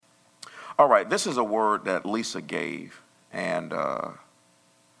All right, this is a word that Lisa gave, and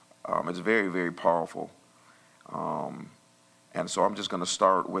it's very, very powerful. And so I'm just going to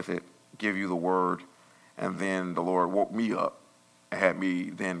start with it, give you the word, and then the Lord woke me up and had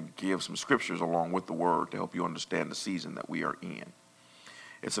me then give some scriptures along with the word to help you understand the season that we are in.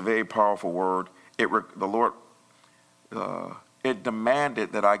 It's a very powerful word. The Lord, it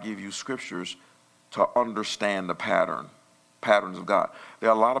demanded that I give you scriptures to understand the patterns of God. There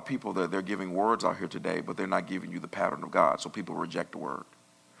are a lot of people that they're giving words out here today, but they're not giving you the pattern of God, so people reject the word.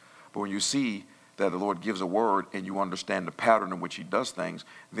 But when you see that the Lord gives a word and you understand the pattern in which he does things,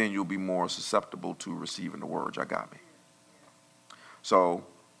 then you'll be more susceptible to receiving the word. You got me? So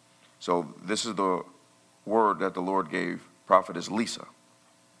this is the word that the Lord gave prophetess Lisa.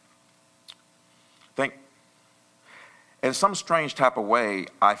 Think, in some strange type of way,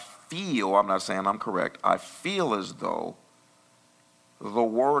 I feel, I'm not saying I'm correct, I feel as though the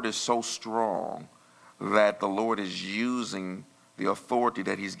word is so strong that the Lord is using the authority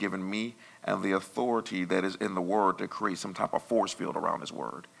that he's given me and the authority that is in the word to create some type of force field around his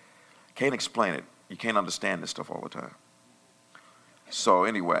word. Can't explain it. You can't understand this stuff all the time. So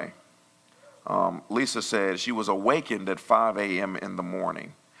anyway, Lisa said she was awakened at 5 a.m. in the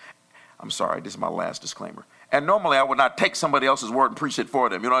morning. I'm sorry, this is my last disclaimer. And normally I would not take somebody else's word and preach it for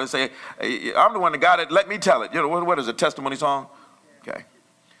them. You know, they say, I'm the one that got it, let me tell it. You know, what is it, testimony song? Okay.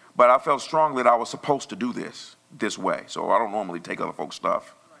 But I felt strongly that I was supposed to do this way. So I don't normally take other folks'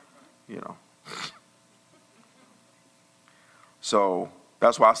 stuff, you know. So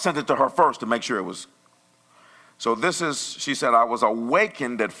that's why I sent it to her first to make sure it was. So she said, I was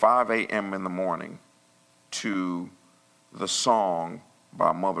awakened at 5 a.m. in the morning to the song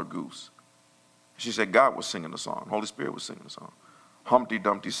by Mother Goose. She said God was singing the song. Holy Spirit was singing the song. Humpty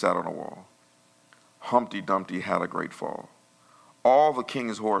Dumpty sat on a wall. Humpty Dumpty had a great fall. All the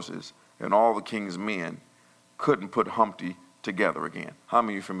king's horses and all the king's men couldn't put Humpty together again. How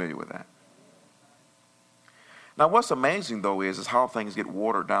many of you are familiar with that? Now, what's amazing, though, is how things get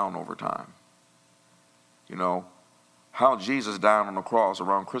watered down over time. You know, how Jesus died on the cross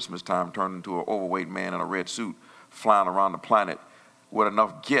around Christmas time turned into an overweight man in a red suit flying around the planet with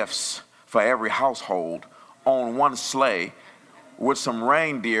enough gifts for every household on one sleigh with some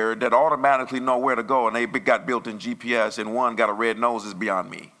reindeer that automatically know where to go, and they got built-in GPS, and one got a red nose is beyond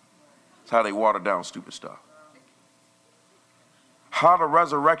me. That's how they water down stupid stuff. How the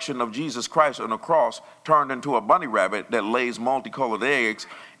resurrection of Jesus Christ on the cross turned into a bunny rabbit that lays multicolored eggs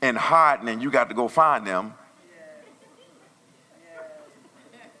and hiding, and you got to go find them.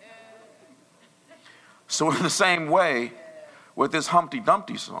 So in the same way, with this Humpty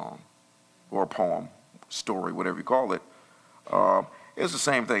Dumpty song, or poem, story, whatever you call it, it's the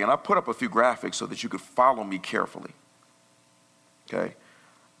same thing. And I put up a few graphics so that you could follow me carefully. Okay?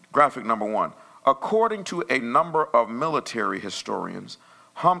 Graphic number 1. According to a number of military historians,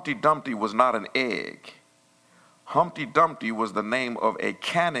 Humpty Dumpty was not an egg. Humpty Dumpty was the name of a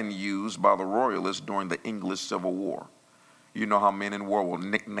cannon used by the royalists during the English Civil War. You know how men in war will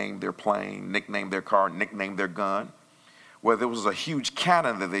nickname their plane, nickname their car, nickname their gun? Well, there was a huge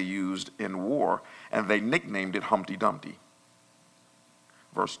cannon that they used in war, and they nicknamed it Humpty Dumpty.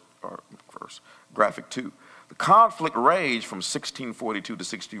 Graphic 2. The conflict raged from 1642 to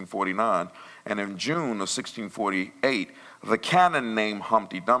 1649, and in June of 1648, the cannon named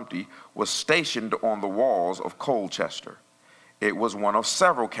Humpty Dumpty was stationed on the walls of Colchester. It was one of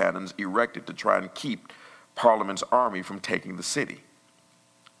several cannons erected to try and keep Parliament's army from taking the city.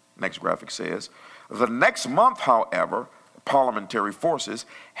 Next graphic says, the next month, however, parliamentary forces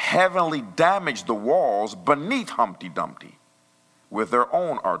heavily damaged the walls beneath Humpty Dumpty with their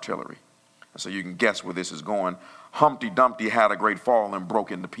own artillery. So you can guess where this is going. Humpty Dumpty had a great fall and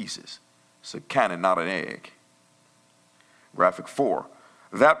broke into pieces. It's a cannon, not an egg. Graphic 4.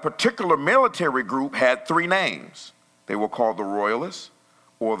 That particular military group had 3 names. They were called the Royalists,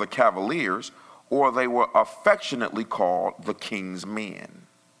 or the Cavaliers, or they were affectionately called the King's Men.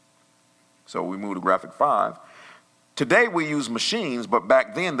 So we move to graphic 5. Today we use machines, but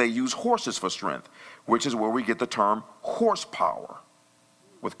back then they used horses for strength, which is where we get the term horsepower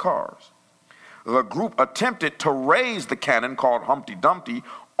with cars. The group attempted to raise the cannon called Humpty Dumpty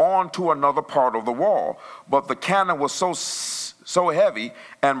onto another part of the wall, but the cannon was so heavy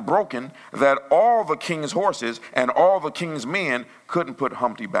and broken that all the king's horses and all the king's men couldn't put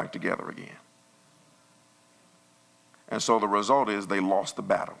Humpty back together again. And so the result is they lost the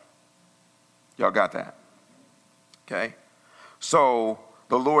battle. Y'all got that? Okay? So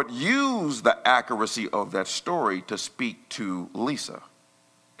the Lord used the accuracy of that story to speak to Lisa.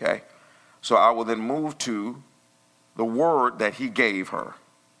 Okay? So I will then move to the word that he gave her.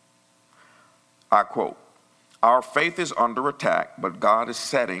 I quote, "Our faith is under attack, but God is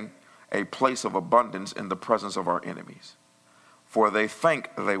setting a place of abundance in the presence of our enemies. For they think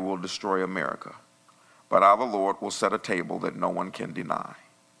they will destroy America, but our Lord will set a table that no one can deny.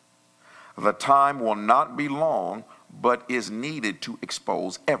 The time will not be long, but is needed to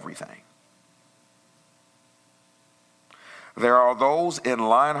expose everything." There are those in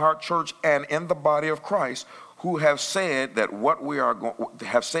Lionheart Church and in the body of Christ who have said that what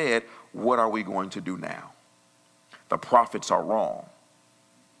are we going to do now? The prophets are wrong.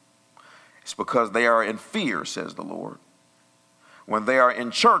 It's because they are in fear, says the Lord. When they are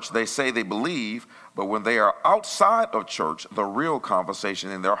in church, they say they believe, but when they are outside of church, the real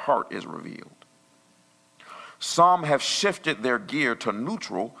conversation in their heart is revealed. Some have shifted their gear to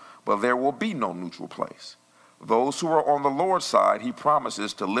neutral, but there will be no neutral place. Those who are on the Lord's side, he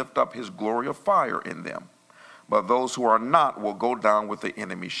promises to lift up his glory of fire in them. But those who are not will go down with the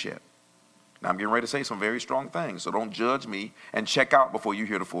enemy ship. Now, I'm getting ready to say some very strong things, so don't judge me and check out before you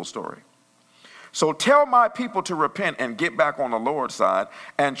hear the full story. "So tell my people to repent and get back on the Lord's side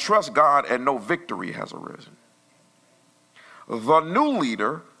and trust God, and know victory has arisen. The new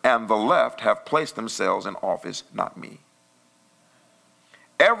leader and the left have placed themselves in office, not me.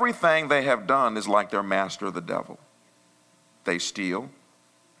 Everything they have done is like their master, the devil. They steal,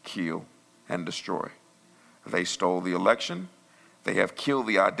 kill, and destroy. They stole the election. They have killed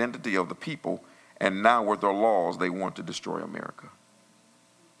the identity of the people, and now with their laws, they want to destroy America.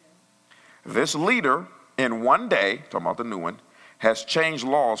 This leader, in one day," talking about the new one, "has changed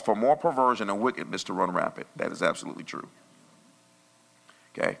laws for more perversion and wickedness to run rampant." That is absolutely true.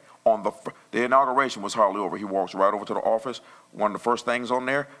 Okay, on the inauguration was hardly over. He walks right over to the office. One of the first things on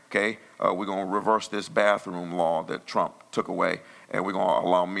there, okay, we're going to reverse this bathroom law that Trump took away, and we're going to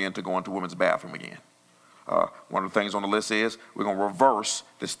allow men to go into women's bathroom again. One of the things on the list is we're going to reverse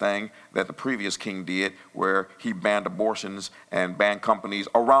this thing that the previous king did, where he banned abortions and banned companies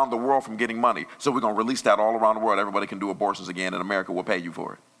around the world from getting money. So we're going to release that all around the world. Everybody can do abortions again, and America will pay you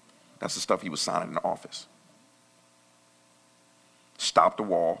for it. That's the stuff he was signing in the office. Stop the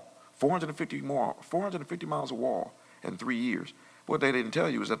wall. 450 miles of wall in 3 years. What they didn't tell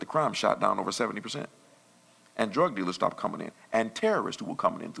you is that the crime shot down over 70%. And drug dealers stopped coming in. And terrorists who were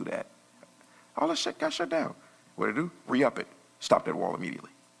coming in through that. All that shit got shut down. What did they do? Re-up it. Stop that wall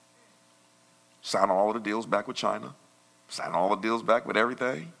immediately. Sign all of the deals back with China. Sign all the deals back with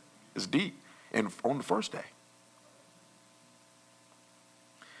everything. It's deep. And on the first day.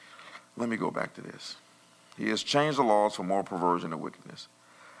 Let me go back to this. He has changed the laws for more perversion and wickedness.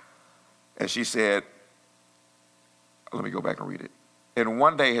 As she said, let me go back and read it. "In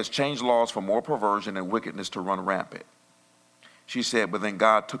one day has changed laws for more perversion and wickedness to run rampant." She said, but then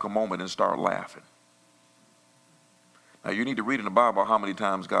God took a moment and started laughing. Now you need to read in the Bible how many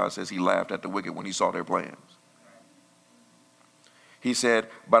times God says he laughed at the wicked when he saw their plans. He said,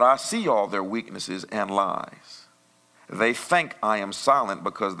 "But I see all their weaknesses and lies. They think I am silent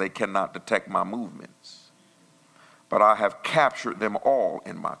because they cannot detect my movements. But I have captured them all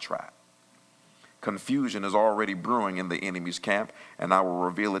in my trap. Confusion is already brewing in the enemy's camp, and I will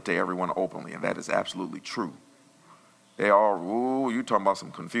reveal it to everyone openly." And that is absolutely true. They are, you talking about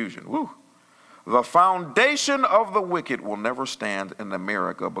some confusion. Woo. "The foundation of the wicked will never stand in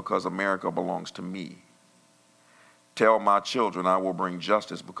America because America belongs to me. Tell my children I will bring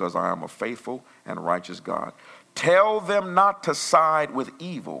justice because I am a faithful and righteous God. Tell them not to side with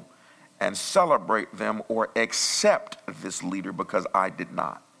evil and celebrate them or accept this leader because I did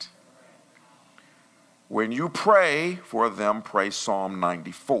not. When you pray for them, pray Psalm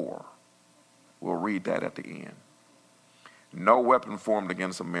 94. We'll read that at the end. No weapon formed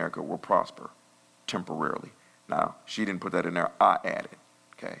against America will prosper temporarily. Now, she didn't put that in there. I added.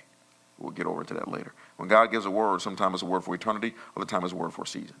 Okay. We'll get over to that later. When God gives a word, sometimes it's a word for eternity, other times it's a word for a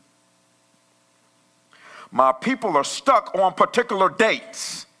season. My people are stuck on particular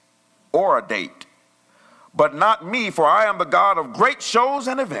dates or a date, but not me, for I am the God of great shows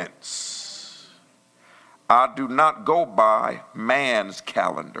and events. I do not go by man's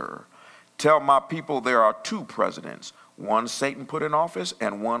calendar. Tell my people there are two presidents, one Satan put in office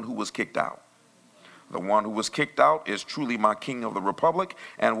and one who was kicked out. The one who was kicked out is truly my king of the republic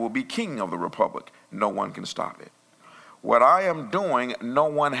and will be king of the republic. No one can stop it. What I am doing, no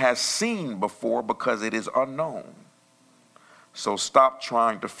one has seen before because it is unknown. So stop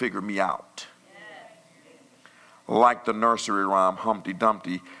trying to figure me out. Like the nursery rhyme Humpty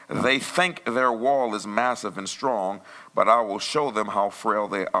Dumpty, they think their wall is massive and strong, but I will show them how frail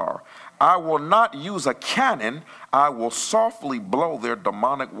they are. I will not use a cannon. I will softly blow their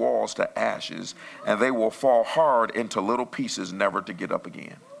demonic walls to ashes, and they will fall hard into little pieces, never to get up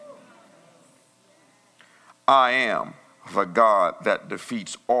again. I am the God that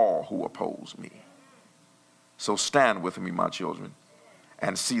defeats all who oppose me. So stand with me, my children,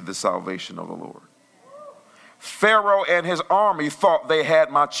 and see the salvation of the Lord. Pharaoh and his army thought they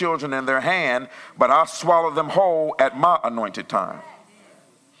had my children in their hand, but I swallowed them whole at my anointed time.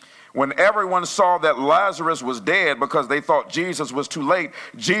 When everyone saw that Lazarus was dead because they thought Jesus was too late,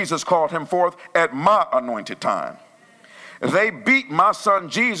 Jesus called him forth at my anointed time. They beat my son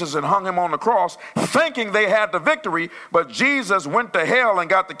Jesus and hung him on the cross, thinking they had the victory, but Jesus went to hell and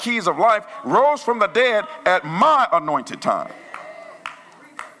got the keys of life, rose from the dead at my anointed time.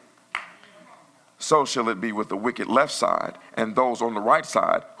 So shall it be with the wicked left side and those on the right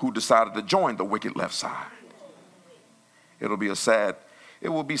side who decided to join the wicked left side. It will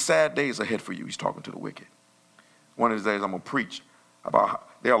be sad days ahead for you. He's talking to the wicked. One of these days I'm going to preach about,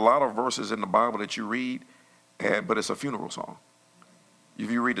 there are a lot of verses in the Bible that you read, but it's a funeral song.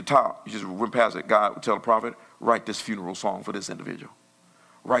 If you read the top, you just went past it. God would tell the prophet, write this funeral song for this individual.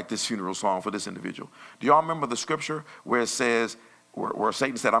 Write this funeral song for this individual. Do y'all remember the scripture where it says, where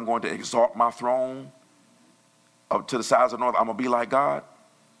Satan said, I'm going to exalt my throne up to the sides of the north. I'm going to be like God.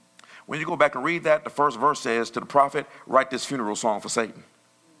 When you go back and read that, the first verse says to the prophet, write this funeral song for Satan.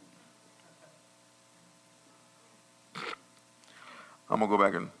 I'm going to go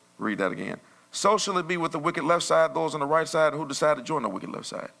back and read that again. So shall it be with the wicked left side, those on the right side who decide to join the wicked left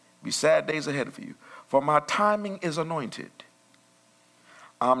side. Be sad days ahead for you. For my timing is anointed.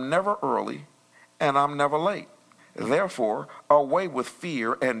 I'm never early and I'm never late. Therefore, away with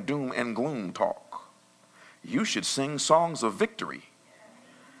fear and doom and gloom talk. You should sing songs of victory.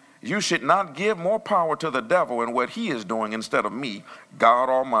 You should not give more power to the devil and what he is doing instead of me, God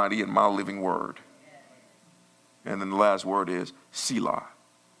Almighty, and my living word. And then the last word is Selah,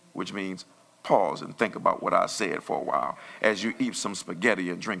 which means pause and think about what I said for a while as you eat some spaghetti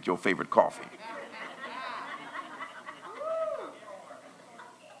and drink your favorite coffee.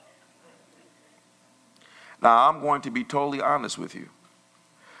 Now, I'm going to be totally honest with you.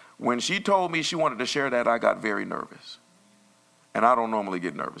 When she told me she wanted to share that, I got very nervous. And I don't normally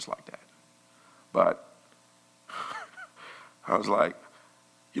get nervous like that. But I was like,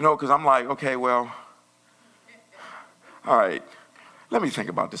 because I'm like, okay, well, all right, let me think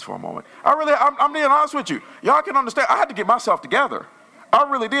about this for a moment. I'm being honest with you. Y'all can understand, I had to get myself together. I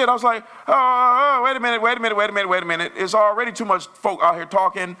really did. I was like, wait a minute. It's already too much folk out here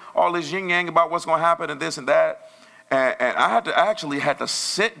talking, all this yin-yang about what's going to happen and this and that. And I actually had to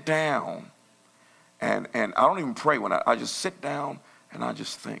sit down, and I don't even pray when I just sit down and I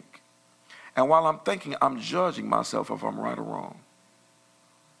just think. And while I'm thinking, I'm judging myself if I'm right or wrong.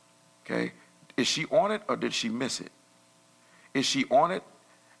 Okay? Is she on it or did she miss it? Is she on it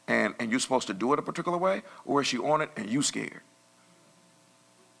and you're supposed to do it a particular way? Or is she on it and you scared?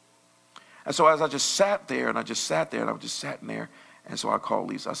 And so as I just sat there and I was just sitting there, and so I called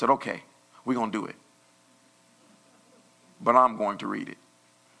Lisa. I said, okay, we're going to do it. But I'm going to read it.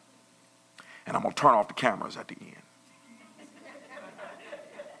 And I'm going to turn off the cameras at the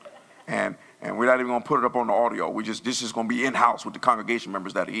end. And we're not even going to put it up on the audio. This is going to be in-house with the congregation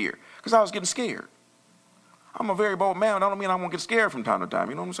members that are here. Because I was getting scared. I'm a very bold man. That don't mean I won't get scared from time to time.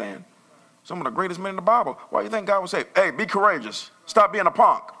 You know what I'm saying? Some of the greatest men in the Bible. Why do you think God would say, hey, be courageous. Stop being a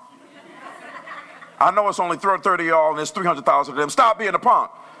punk. I know it's only 30 of y'all and there's 300,000 of them. Stop being a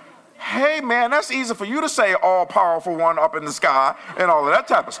punk. Hey, man, that's easy for you to say, all-powerful one up in the sky and all of that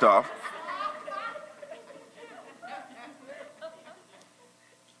type of stuff.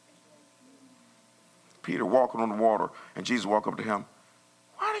 Peter walking on the water, and Jesus walked up to him.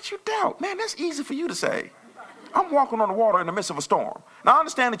 Why did you doubt? Man, that's easy for you to say. I'm walking on the water in the midst of a storm. Now, I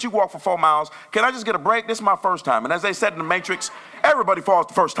understand that you walk for 4 miles. Can I just get a break? This is my first time. And as they said in the Matrix, everybody falls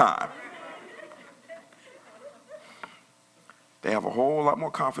the first time. They have a whole lot more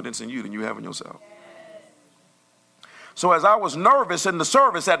confidence in you than you have in yourself. So as I was nervous in the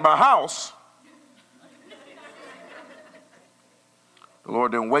service at my house, the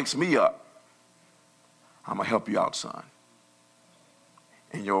Lord then wakes me up. I'm going to help you out, son.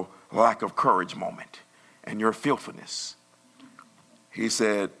 In your lack of courage moment and your filthiness. He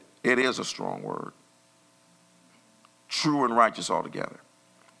said, it is a strong word. True and righteous altogether.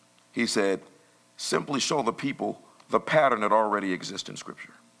 He said, simply show the people the pattern that already exists in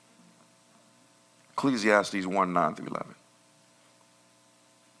Scripture. Ecclesiastes 1:9-11.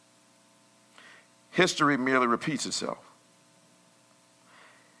 History merely repeats itself.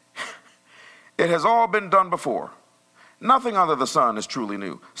 It has all been done before. Nothing under the sun is truly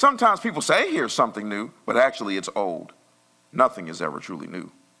new. Sometimes people say, here's something new, but actually it's old. Nothing is ever truly new.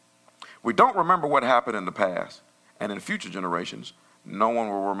 We don't remember what happened in the past, and in future generations, no one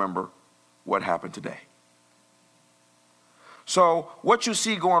will remember what happened today. So what you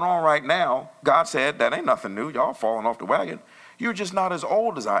see going on right now, God said, that ain't nothing new. Y'all falling off the wagon. You're just not as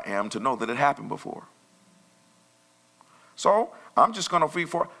old as I am to know that it happened before. So I'm just going to read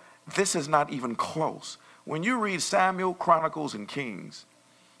for, this is not even close. When you read Samuel, Chronicles, and Kings,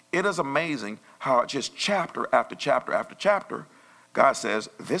 it is amazing how just chapter after chapter after chapter, God says,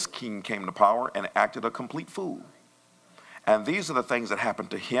 this king came to power and acted a complete fool. And these are the things that happened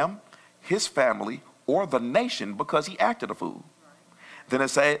to him, his family, or the nation because he acted a fool. Then it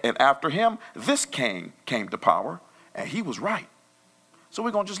said, and after him, this king came to power, and he was right. So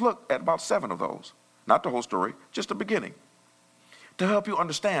we're going to just look at about 7 of those. Not the whole story, just the beginning, to help you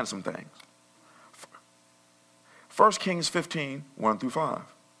understand some things. 1 Kings 15, 1 through 5.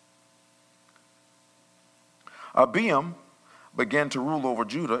 Abiam began to rule over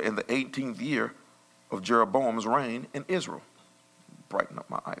Judah in the 18th year of Jeroboam's reign in Israel. Brighten up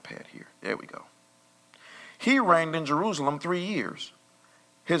my iPad here. There we go. He reigned in Jerusalem 3 years.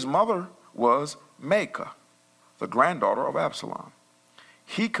 His mother was Maacah, the granddaughter of Absalom.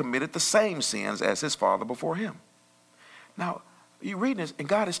 He committed the same sins as his father before him. Now, you're reading this, and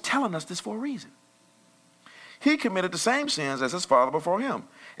God is telling us this for a reason. He committed the same sins as his father before him,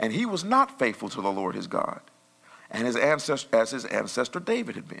 and he was not faithful to the Lord his God, and his ancestor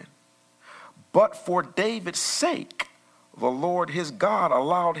David had been. But for David's sake, the Lord his God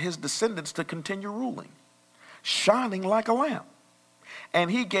allowed his descendants to continue ruling, shining like a lamp.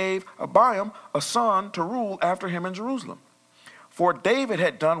 And he gave Abiam a son to rule after him in Jerusalem. For David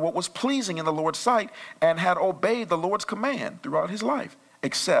had done what was pleasing in the Lord's sight and had obeyed the Lord's command throughout his life,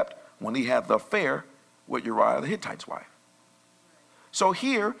 except when he had the affair with Uriah the Hittite's wife. So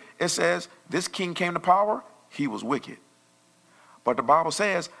here it says, this king came to power, he was wicked. But the Bible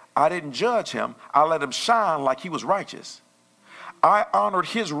says, I didn't judge him, I let him shine like he was righteous. I honored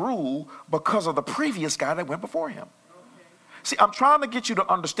his rule because of the previous guy that went before him. See, I'm trying to get you to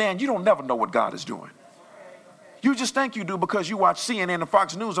understand you don't never know what God is doing. You just think you do because you watch CNN and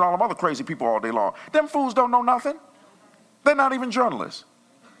Fox News and all them other crazy people all day long. Them fools don't know nothing. They're not even journalists.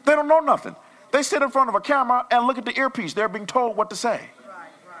 They don't know nothing. They sit in front of a camera and look at the earpiece. They're being told what to say.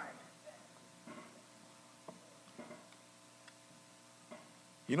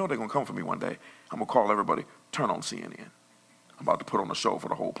 You know they're going to come for me one day. I'm going to call everybody, turn on CNN. I'm about to put on a show for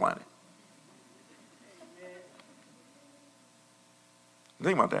the whole planet.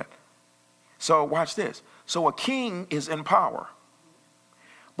 Think about that. So watch this. So a king is in power,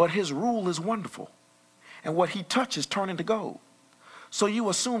 but his rule is wonderful. And what he touches turn into gold. So you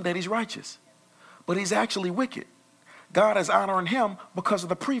assume that he's righteous, but he's actually wicked. God is honoring him because of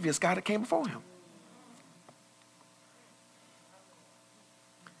the previous guy that came before him.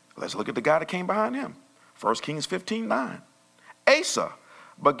 Let's look at the guy that came behind him. 1 Kings 15, 9. Asa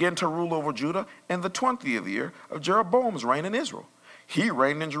began to rule over Judah in the 20th year of Jeroboam's reign in Israel. He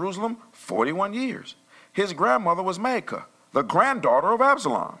reigned in Jerusalem 41 years. His grandmother was Maacah, the granddaughter of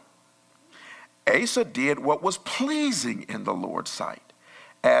Absalom. Asa did what was pleasing in the Lord's sight,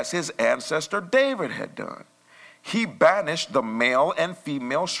 as his ancestor David had done. He banished the male and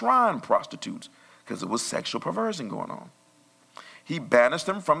female shrine prostitutes because there was sexual perversion going on. He banished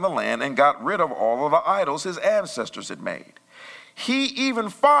them from the land and got rid of all of the idols his ancestors had made. He even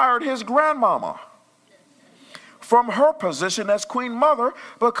fired his grandmama from her position as queen mother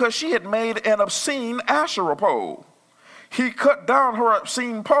because she had made an obscene Asherah pole. He cut down her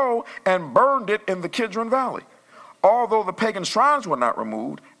obscene pole and burned it in the Kidron Valley. Although the pagan shrines were not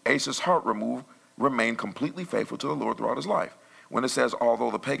removed, Asa's heart remained completely faithful to the Lord throughout his life. When it says,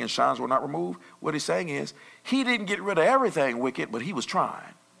 although the pagan shrines were not removed, what he's saying is, he didn't get rid of everything wicked, but he was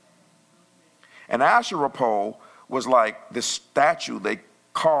trying. An Asherah pole was like this statue they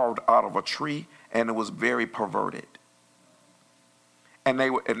carved out of a tree, and it was very perverted. And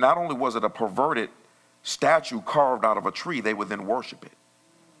not only was it a perverted statue carved out of a tree, they would then worship it.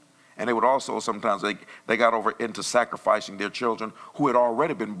 And they would also sometimes, they got over into sacrificing their children who had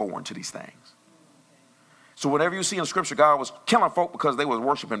already been born to these things. So whatever you see in Scripture, God was killing folk because they was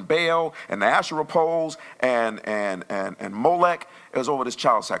worshiping Baal and the Asherah poles and Molech. It was over this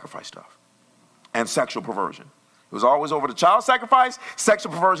child sacrifice stuff and sexual perversion. It was always over the child sacrifice,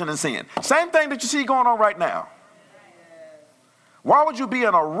 sexual perversion, and sin. Same thing that you see going on right now. Why would you be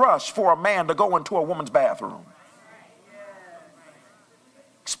in a rush for a man to go into a woman's bathroom?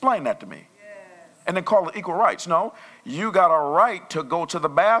 Explain that to me. And then call it equal rights. No, you got a right to go to the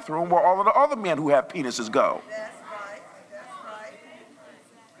bathroom where all of the other men who have penises go. That's right. That's right.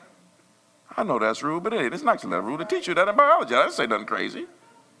 I know that's rude, but it's not that rude to teach you that in biology. I didn't say nothing crazy.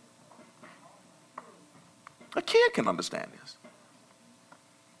 A kid can understand this.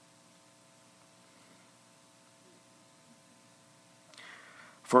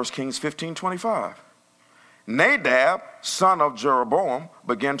 1 Kings 15:25. Nadab, son of Jeroboam,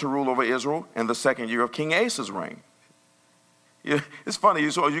 began to rule over Israel in the second year of King Asa's reign. It's funny.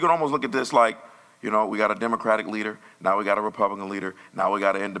 So you can almost look at this like, we got a Democratic leader. Now we got a Republican leader. Now we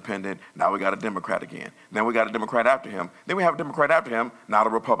got an independent. Now we got a Democrat again. Then we got a Democrat after him. Then we have a Democrat after him. Now the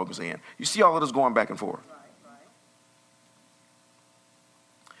Republicans in. You see all of this going back and forth.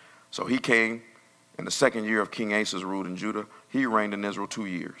 So he came in the second year of King Asa's rule in Judah. He reigned in Israel 2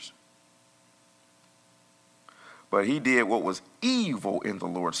 years. But he did what was evil in the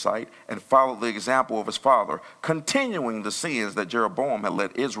Lord's sight and followed the example of his father, continuing the sins that Jeroboam had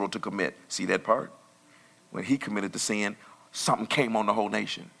led Israel to commit. See that part? When he committed the sin, something came on the whole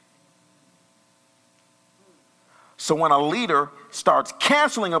nation. So when a leader starts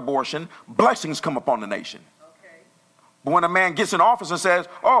canceling abortion, blessings come upon the nation. But when a man gets in office and says,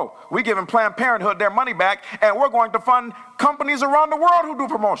 we're giving Planned Parenthood their money back and we're going to fund companies around the world who do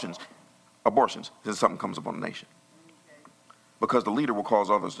abortions, then something comes upon the nation. Because the leader will cause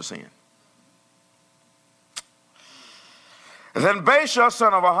others to sin. Then Baasha,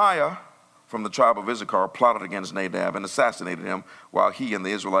 son of Ahiah, from the tribe of Issachar, plotted against Nadab and assassinated him while he and the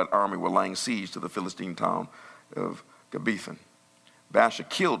Israelite army were laying siege to the Philistine town of Gibbethon. Baasha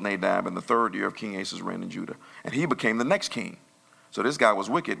killed Nadab in the third year of King Asa's reign in Judah, and he became the next king. So this guy was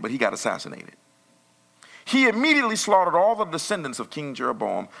wicked, but he got assassinated. He immediately slaughtered all the descendants of King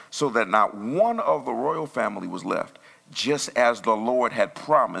Jeroboam so that not one of the royal family was left, just as the Lord had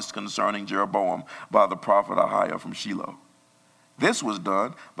promised concerning Jeroboam by the prophet Ahiah from Shiloh. This was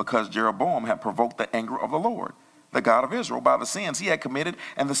done because Jeroboam had provoked the anger of the Lord, the God of Israel, by the sins he had committed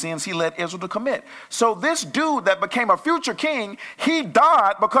and the sins he led Israel to commit. So this dude that became a future king, he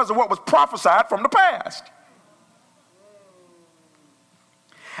died because of what was prophesied from the past.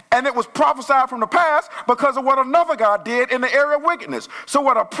 And it was prophesied from the past because of what another God did in the area of wickedness. So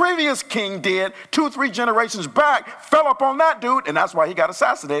what a previous king did 2-3 generations back fell upon that dude, and that's why he got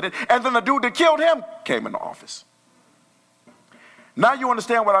assassinated. And then the dude that killed him came into office. Now you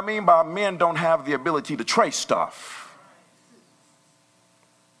understand what I mean by men don't have the ability to trace stuff.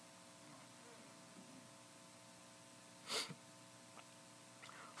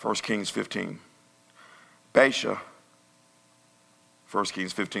 First Kings 15. Baasha, 1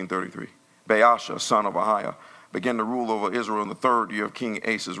 Kings 15:33. Baasha, son of Ahiah, began to rule over Israel in the third year of King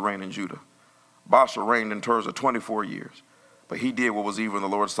Asa's reign in Judah. Baasha reigned in Tirzah 24 years. But he did what was evil in the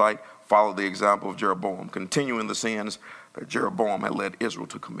Lord's sight, followed the example of Jeroboam, continuing the sins that Jeroboam had led Israel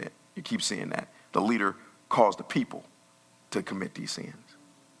to commit. You keep seeing that. The leader caused the people to commit these sins.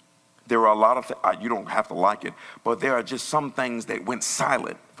 There are a lot of things, you don't have to like it, but there are just some things that went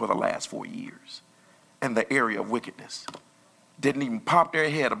silent for the last 4 years in the area of wickedness. Didn't even pop their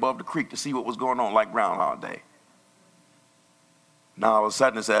head above the creek to see what was going on like Groundhog Day. Now all of a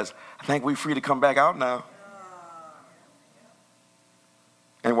sudden it says, I think we're free to come back out now.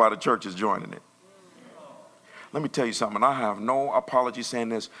 And while the church is joining it. Let me tell you something. I have no apology saying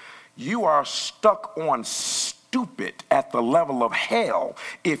this. You are stuck on stupid at the level of hell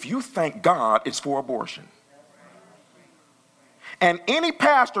if you think God is for abortion. And any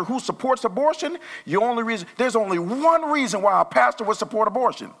pastor who supports abortion, there's only one reason why a pastor would support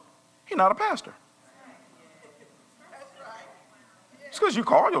abortion. He's not a pastor. It's because you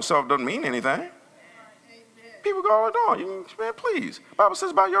call yourself doesn't mean anything. People go, no, man, please. The Bible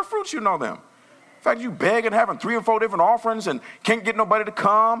says by your fruits you know them. In fact, you begging, having 3 or 4 different offerings and can't get nobody to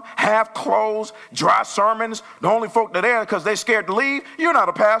come, half closed, dry sermons. The only folk that are there because they're scared to leave. You're not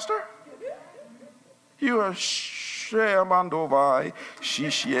a pastor. You are Shemandovai,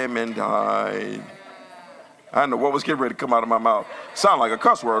 Shishemendai. I know what was getting ready to come out of my mouth. Sound like a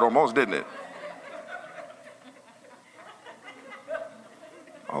cuss word almost, didn't it?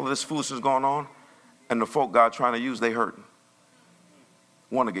 All of this foolishness going on, and the folk God trying to use, they hurting.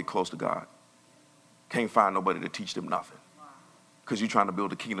 Want to get close to God. Can't find nobody to teach them nothing. Because you're trying to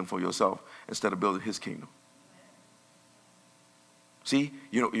build a kingdom for yourself instead of building his kingdom. See,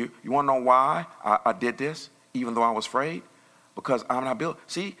 you want to know why I did this, even though I was afraid? Because I'm not built.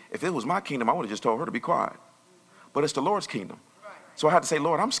 See, if it was my kingdom, I would have just told her to be quiet. But it's the Lord's kingdom. So I had to say,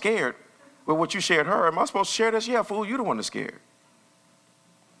 Lord, I'm scared with what you shared her. Am I supposed to share this? Yeah, fool, you're the one that's scared.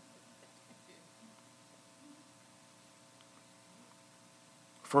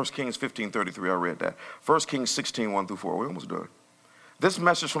 First Kings 15:33, I read that. 1 Kings 16:1-4, we're almost done. This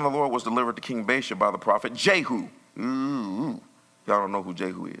message from the Lord was delivered to King Baasha by the prophet Jehu. Y'all don't know who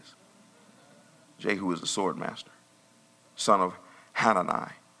Jehu is. Jehu is the sword master, son of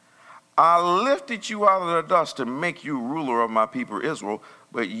Hanani. I lifted you out of the dust to make you ruler of my people Israel,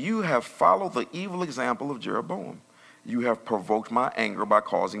 but you have followed the evil example of Jeroboam. You have provoked my anger by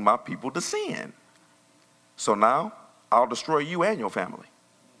causing my people to sin. So now I'll destroy you and your family,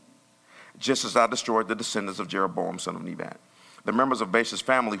 just as I destroyed the descendants of Jeroboam, son of Nebat. The members of Baasha's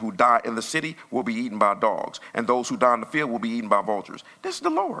family who die in the city will be eaten by dogs, and those who die in the field will be eaten by vultures. This is the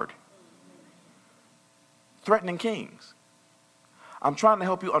Lord threatening kings. I'm trying to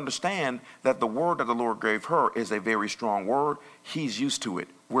help you understand that the word that the Lord gave her is a very strong word. He's used to it.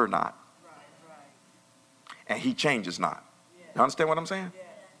 We're not. Right. And he changes not. You understand what I'm saying?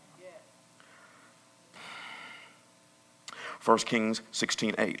 1 Kings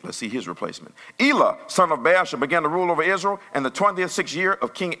 16:8. Let's see his replacement. Elah, son of Baasha, began to rule over Israel in the 26th year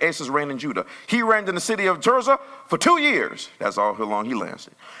of King Asa's reign in Judah. He reigned in the city of Tirzah for 2 years. That's all how long he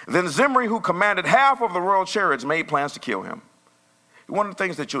lasted. Then Zimri, who commanded half of the royal chariots, made plans to kill him. One of the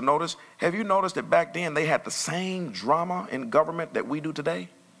things that you'll notice, have you noticed that back then they had the same drama in government that we do today?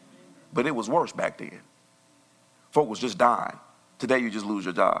 But it was worse back then. Folk was just dying. Today you just lose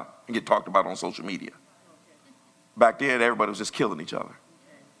your job and get talked about on social media. Back then, everybody was just killing each other.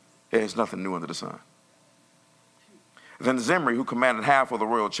 There's nothing new under the sun. Then Zimri, who commanded half of the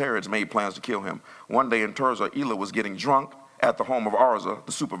royal chariots, made plans to kill him. One day in Tirzah, Elah was getting drunk at the home of Arza,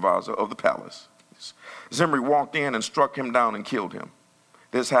 the supervisor of the palace. Zimri walked in and struck him down and killed him.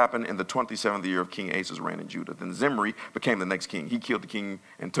 This happened in the 27th year of King Asa's reign in Judah. Then Zimri became the next king. He killed the king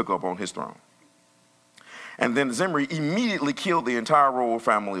and took up on his throne. And then Zimri immediately killed the entire royal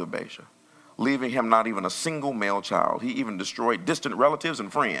family of Baasha, leaving him not even a single male child. He even destroyed distant relatives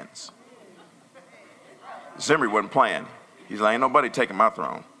and friends. Zimri wasn't playing. He's like, ain't nobody taking my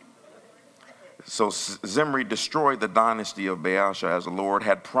throne. So Zimri destroyed the dynasty of Baasha as the Lord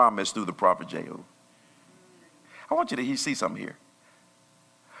had promised through the prophet Jehu. I want you to see something here.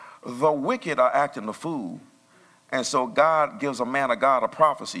 The wicked are acting the fool. And so God gives a man of God a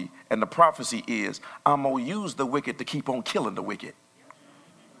prophecy. And the prophecy is, I'm going to use the wicked to keep on killing the wicked.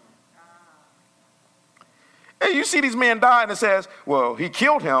 And you see these men die, and it says, well, he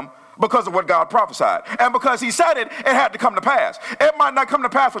killed him because of what God prophesied. And because he said it, it had to come to pass. It might not come to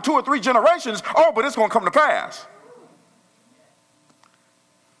pass for 2 or 3 generations. Oh, but it's going to come to pass.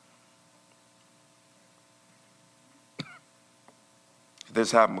 This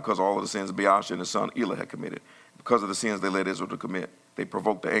happened because all of the sins Baasha and his son Elah had committed. Because of the sins they led Israel to commit, they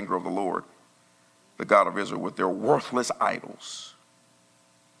provoked the anger of the Lord, the God of Israel, with their worthless idols.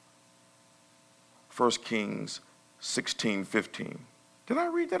 1 Kings 16:15. Did I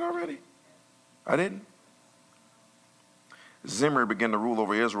read that already? I didn't. Zimri began to rule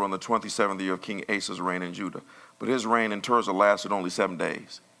over Israel in the 27th year of King Asa's reign in Judah. But his reign in Tirzah lasted only 7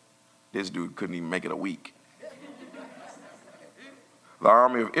 days. This dude couldn't even make it a week. The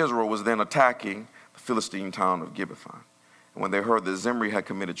army of Israel was then attacking the Philistine town of Gibbethon. And when they heard that Zimri had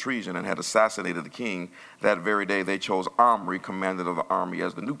committed treason and had assassinated the king, that very day they chose Omri, commander of the army,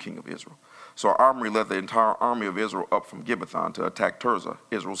 as the new king of Israel. So Omri led the entire army of Israel up from Gibbethon to attack Tirzah,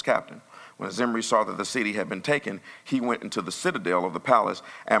 Israel's captain. When Zimri saw that the city had been taken, he went into the citadel of the palace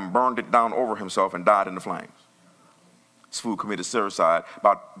and burned it down over himself and died in the flames. This fool committed suicide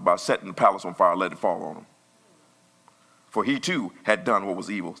by setting the palace on fire and let it fall on him. For he too had done what was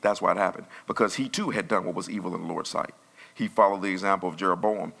evil. That's why it happened. Because he too had done what was evil in the Lord's sight. He followed the example of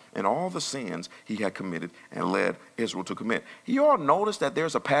Jeroboam and all the sins he had committed and led Israel to commit. You all notice that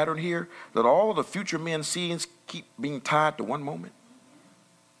there's a pattern here, that all of the future men's sins keep being tied to one moment?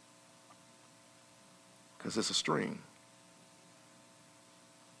 Because it's a string.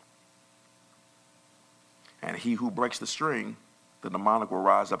 And he who breaks the string, the demonic will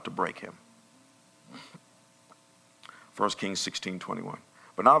rise up to break him. 1 Kings 16:21.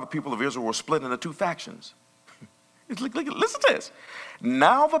 But now the people of Israel were split into 2 factions. Listen to this.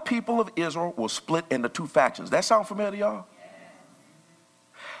 Now the people of Israel were split into 2 factions. That sound familiar to y'all? Yes.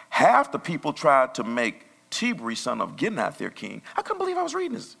 Half the people tried to make Tibri, son of Ginath, their king. I couldn't believe I was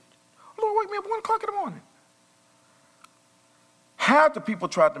reading this. Lord, wake me up at 1 o'clock in the morning. Half the people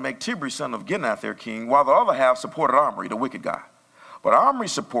tried to make Tibri, son of Ginath, their king, while the other half supported Omri, the wicked guy. But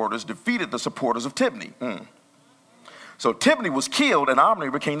Omri's supporters defeated the supporters of Tibni. So Tibni was killed, and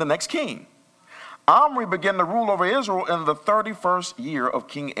Omri became the next king. Omri began to rule over Israel in the 31st year of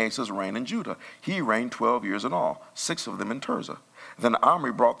King Asa's reign in Judah. He reigned 12 years in all, 6 of them in Tirzah. Then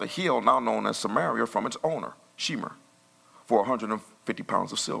Omri brought the hill now known as Samaria from its owner, Shemer, for 150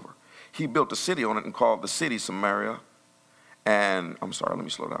 pounds of silver. He built a city on it and called the city Samaria. And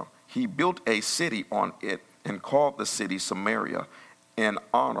He built a city on it and called the city Samaria in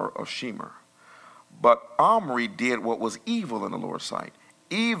honor of Shemer. But Omri did what was evil in the Lord's sight,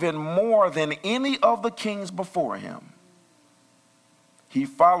 even more than any of the kings before him. He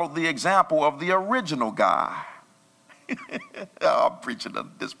followed the example of the original guy. I'm preaching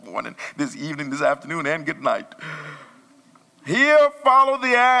this morning, this evening, this afternoon, and good night. Here followed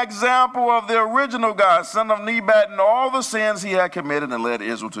the example of the original God, son of Nebat, and all the sins he had committed and led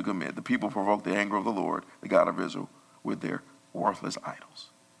Israel to commit. The people provoked the anger of the Lord, the God of Israel, with their worthless idols.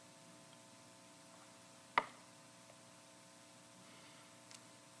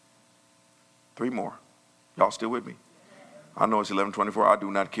 Three more. Y'all still with me? I know it's 11:24. I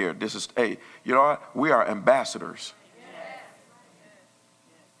do not care. This is, hey, you know what? We are ambassadors,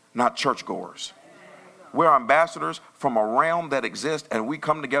 not churchgoers. We're ambassadors from a realm that exists, and we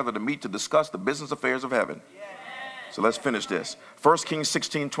come together to meet to discuss the business affairs of heaven. So let's finish this. 1 Kings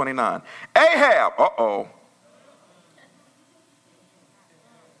 16:29. Ahab,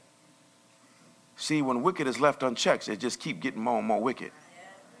 See, when wicked is left unchecked, it just keep getting more and more wicked.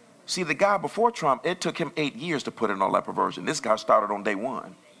 See, the guy before Trump, it took him 8 years to put in all that perversion. This guy started on day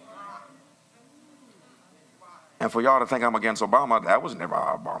one. And for y'all to think I'm against Obama, that was never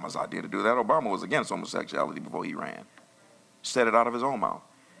Obama's idea to do that. Obama was against homosexuality before he ran. Said it out of his own mouth.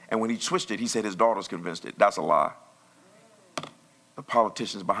 And when he switched it, he said his daughters convinced it. That's a lie. The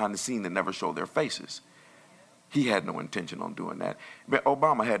politicians behind the scene that never show their faces. He had no intention on doing that. But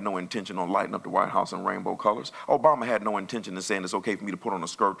Obama had no intention on lighting up the White House in rainbow colors. Obama had no intention in saying it's okay for me to put on a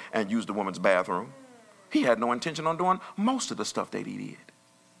skirt and use the women's bathroom. He had no intention on doing most of the stuff that he did.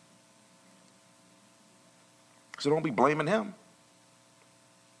 So don't be blaming him.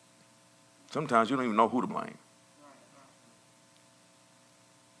 Sometimes you don't even know who to blame.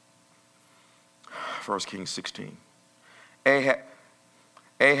 1 Kings 16.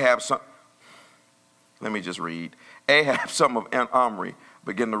 Ahab, son of Omri,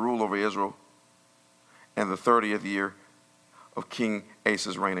 began to rule over Israel in the 30th year of King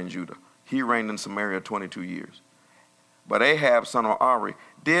Asa's reign in Judah. He reigned in Samaria 22 years. But Ahab, son of Omri,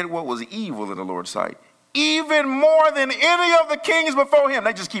 did what was evil in the Lord's sight, even more than any of the kings before him.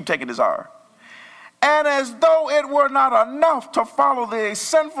 They just keep taking his hour. And as though it were not enough to follow the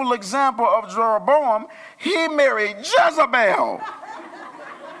sinful example of Jeroboam, he married Jezebel.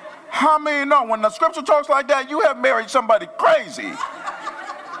 How many know when the scripture talks like that, you have married somebody crazy?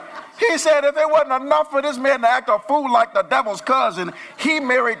 He said if it wasn't enough for this man to act a fool like the devil's cousin, he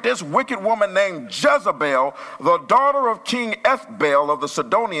married this wicked woman named Jezebel, the daughter of King Ethbaal of the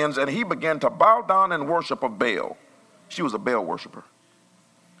Sidonians, and he began to bow down and worship of Baal. She was a Baal worshiper.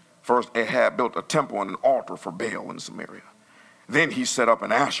 First, Ahab built a temple and an altar for Baal in Samaria. Then he set up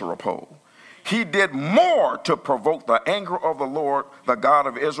an Asherah pole. He did more to provoke the anger of the Lord, the God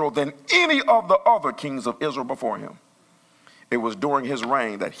of Israel, than any of the other kings of Israel before him. It was during his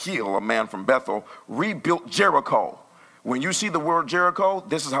reign that Hiel, a man from Bethel, rebuilt Jericho. When you see the word Jericho,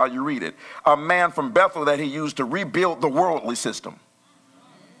 this is how you read it. A man from Bethel that he used to rebuild the worldly system.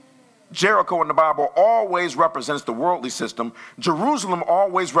 Jericho in the Bible always represents the worldly system. Jerusalem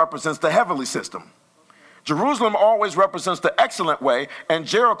always represents the heavenly system. Jerusalem always represents the excellent way, and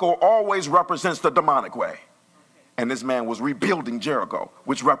Jericho always represents the demonic way. And this man was rebuilding Jericho,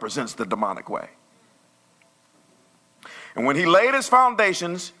 which represents the demonic way. And when he laid his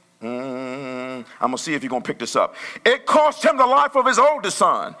foundations, I'm going to see if you're going to pick this up. It cost him the life of his oldest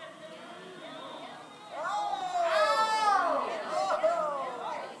son.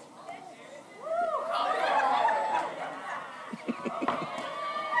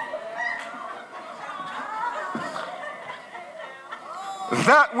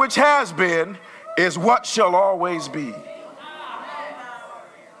 That which has been is what shall always be.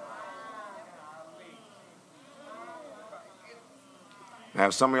 Now,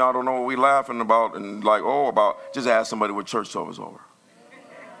 if some of y'all don't know what we're laughing about and like, about, just ask somebody what church service over.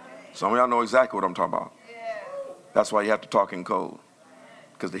 Some of y'all know exactly what I'm talking about. That's why you have to talk in code.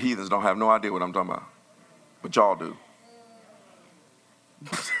 Because the heathens don't have no idea what I'm talking about. But y'all do.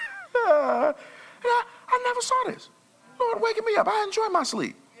 I never saw this. Lord, waking me up. I enjoy my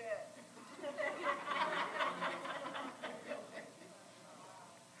sleep.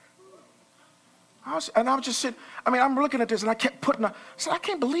 I'm just sitting, I'm looking at this and I kept I said, I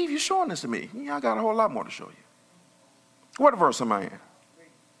can't believe you're showing this to me. Yeah, I got a whole lot more to show you. What verse am I in?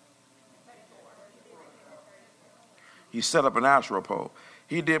 He set up an Asherah pole.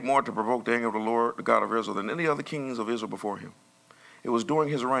 He did more to provoke the anger of the Lord, the God of Israel, than any other kings of Israel before him. It was during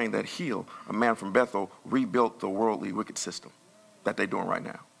his reign that Hiel, a man from Bethel, rebuilt the worldly wicked system that they're doing right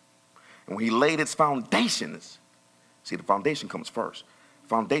now. And when he laid its foundations, see, the foundation comes first.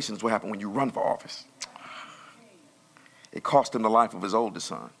 Foundations is what happens when you run for office. It cost him the life of his oldest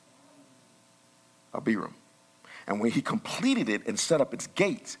son, Abiram. And when he completed it and set up its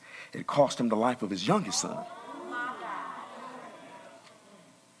gates, it cost him the life of his youngest son.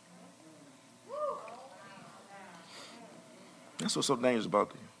 That's what's so dangerous about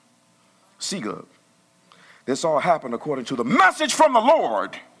the Segub. This all happened according to the message from the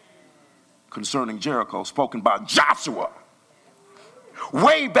Lord concerning Jericho, spoken by Joshua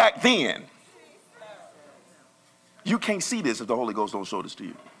way back then. You can't see this if the Holy Ghost don't show this to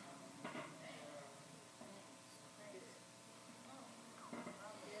you.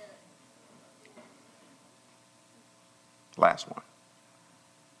 Last one.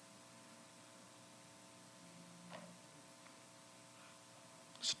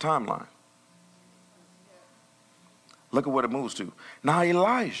 It's a timeline. Look at what it moves to. Now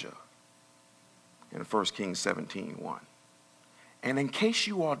Elijah, in 1 Kings 17:1. And in case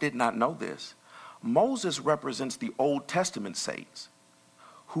you all did not know this, Moses represents the Old Testament saints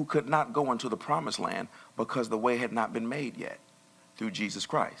who could not go into the promised land because the way had not been made yet through Jesus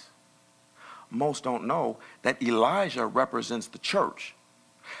Christ. Most don't know that Elijah represents the church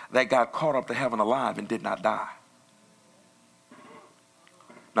that got caught up to heaven alive and did not die.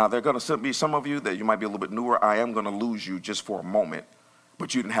 Now, there are going to be some of you that you might be a little bit newer. I am going to lose you just for a moment,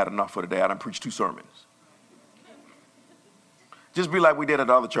 but you didn't have enough for today. I done preached 2 sermons. Just be like we did at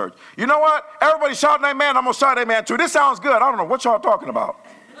the other church. You know what? Everybody shouting amen. I'm going to shout amen too. This sounds good. I don't know what y'all talking about,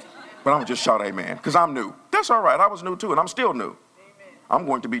 but I'm going to just shout amen because I'm new. That's all right. I was new too, and I'm still new. I'm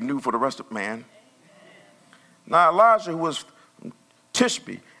going to be new for the rest of man. Now, Elijah, who was from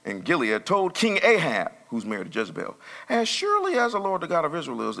Tishbe in Gilead, told King Ahab, who's married to Jezebel, as surely as the Lord, the God of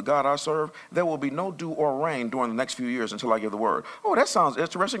Israel, is the God I serve, there will be no dew or rain during the next few years until I give the word. Oh, that sounds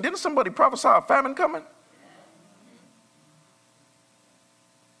interesting. Didn't somebody prophesy a famine coming?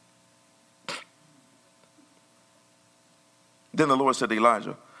 Then the Lord said to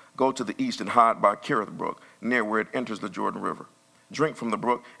Elijah, go to the east and hide by Kerith brook, near where it enters the Jordan River. Drink from the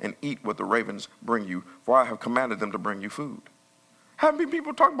brook and eat what the ravens bring you, for I have commanded them to bring you food. Haven't been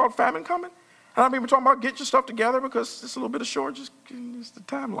people talking about famine coming? Haven't been talking about get your stuff together because it's a little bit of short, just it's the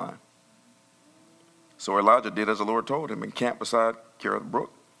timeline. So Elijah did as the Lord told him and camped beside Kerith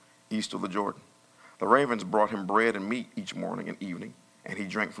brook, east of the Jordan. The ravens brought him bread and meat each morning and evening, and he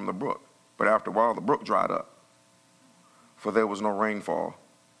drank from the brook. But after a while, the brook dried up, for there was no rainfall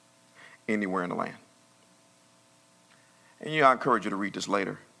anywhere in the land. And I encourage you to read this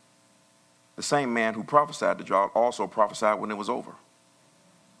later. The same man who prophesied the drought also prophesied when it was over.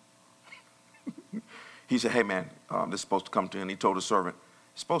 He said, hey man, this is supposed to come to you. And he told his servant,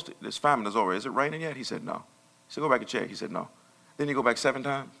 this famine is over. Is it raining yet? He said, no. He said, go back and check. He said, no. Then he go back 7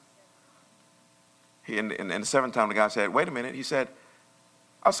 times. And the 7th time the guy said, wait a minute. He said,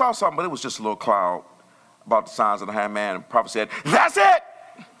 I saw something, but it was just a little cloud about the size of the hand. Man, and the prophet said, that's it.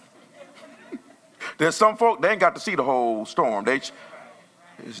 There's some folk, they ain't got to see the whole storm. Is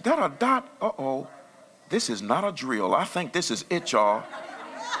that a dot? Uh-oh. This is not a drill. I think this is it, y'all.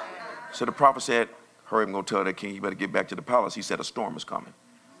 So the prophet said, hurry, I'm going to tell that king, you better get back to the palace. He said, a storm is coming.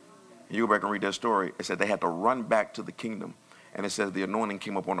 And you go back and read that story. It said they had to run back to the kingdom. And it says the anointing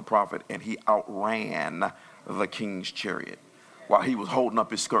came up on the prophet, and he outran the king's chariot while he was holding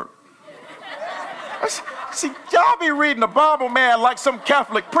up his skirt. See, y'all be reading the Bible, man, like some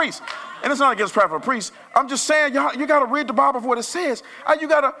Catholic priest. And it's not against Catholic priests. I'm just saying, y'all, you got to read the Bible for what it says. You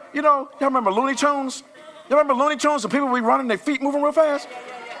got to, y'all remember Looney Tunes? Y'all remember Looney Tunes? The people be running, their feet moving real fast?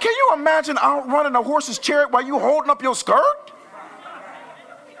 Can you imagine outrunning a horse's chariot while you holding up your skirt?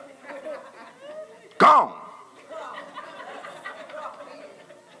 Gone.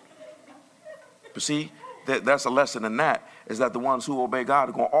 But see, that's a lesson in that, is that the ones who obey God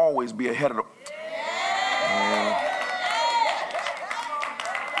are going to always be ahead of the...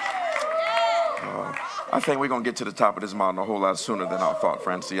 I think we're going to get to the top of this mountain a whole lot sooner than I thought,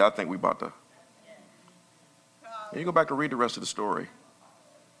 friends. See, I think we're about to... You go back and read the rest of the story.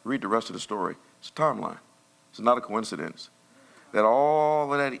 Read the rest of the story. It's a timeline. It's not a coincidence that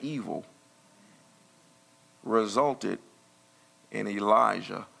all of that evil resulted in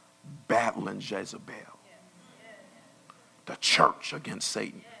Elijah battling Jezebel, the church against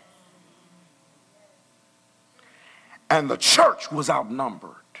Satan. And the church was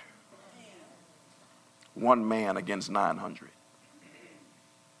outnumbered. 1 man against 900.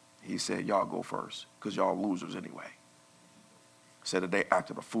 He said, y'all go first, because y'all losers anyway. Said that they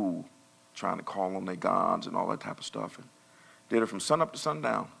acted a fool, trying to call on their gods and all that type of stuff. And did it from sun up to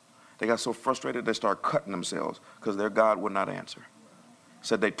sundown. They got so frustrated they started cutting themselves because their God would not answer.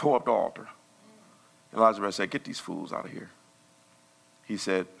 Said they tore up the altar. Elijah said, get these fools out of here. He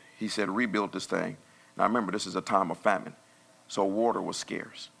said, rebuild this thing. Now remember, this is a time of famine, so water was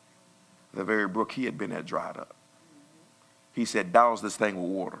scarce. The very brook he had been at dried up. He said, douse this thing with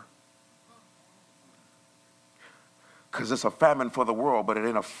water. Because it's a famine for the world, but it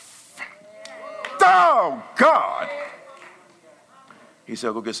ain't a... Oh, God! He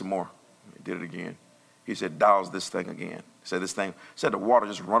said, go get some more. He did it again. He said, douse this thing again. He said, the water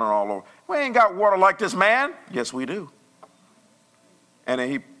just running all over. We ain't got water like this, man. Yes, we do. And then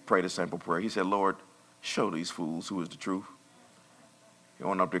he prayed a simple prayer. He said, Lord, show these fools who is the truth. He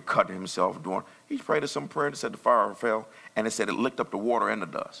went up there cutting himself. He prayed a simple prayer and said the fire fell. And it said it licked up the water and the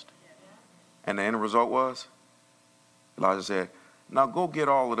dust. And the end result was, Elijah said, now go get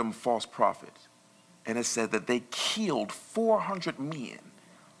all of them false prophets. And it said that they killed 400 men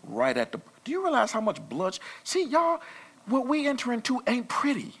right at the... Do you realize how much blood... See, y'all, what we enter into ain't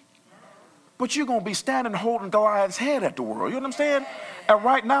pretty. But you're going to be standing holding Goliath's head at the world. You know what I'm saying? And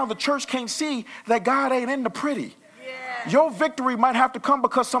right now, the church can't see that God ain't in the pretty. Your victory might have to come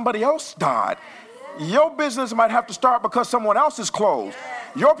because somebody else died. Your business might have to start because someone else is closed.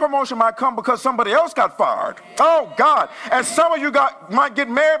 Your promotion might come because somebody else got fired. Oh, God. And some of you might get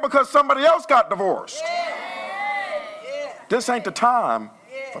married because somebody else got divorced. This ain't the time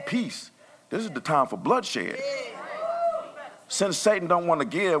for peace. This is the time for bloodshed. Since Satan don't want to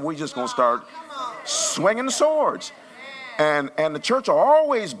give, we just going to start swinging the swords. And the church will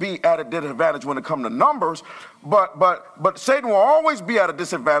always be at a disadvantage when it comes to numbers, but Satan will always be at a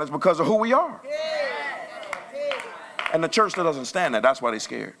disadvantage because of who we are. And the church that doesn't stand that, that's why they're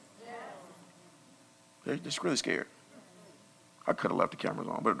scared. They're just really scared. I could have left the cameras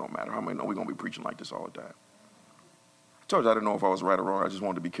on, but it don't matter. How many know we're going to be preaching like this all the time? I told you I didn't know if I was right or wrong. I just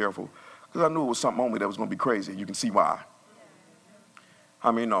wanted to be careful because I knew it was something on me that was going to be crazy. You can see why.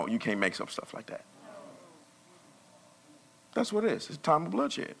 How many know you can't make up stuff like that? That's what it is. It's a time of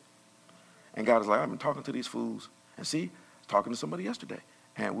bloodshed. And God is like, I've been talking to these fools. And see, I was talking to somebody yesterday.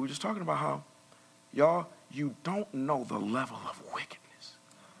 And we were just talking about how, y'all, you don't know the level of wickedness.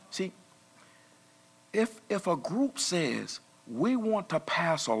 See, if a group says, we want to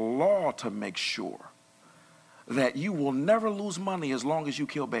pass a law to make sure that you will never lose money as long as you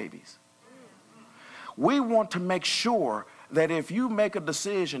kill babies. We want to make sure that if you make a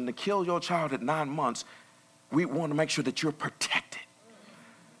decision to kill your child at 9 months, we want to make sure that you're protected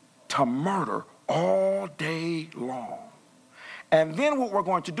to murder all day long. And then what we're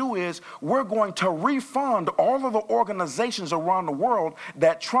going to do is we're going to refund all of the organizations around the world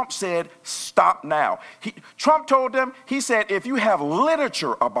that Trump said, stop now. Trump told them, he said, if you have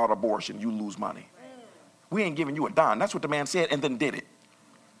literature about abortion, you lose money. We ain't giving you a dime. That's what the man said and then did it.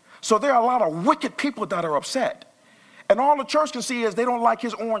 So there are a lot of wicked people that are upset. And all the church can see is they don't like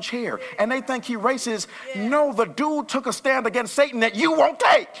his orange hair. And they think he racist. Yeah. No, the dude took a stand against Satan that you won't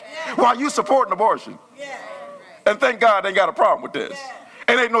take while you supporting abortion. Yeah. And thank God they ain't got a problem with this.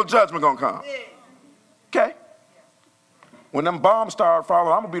 And ain't no judgment going to come. Okay? When them bombs start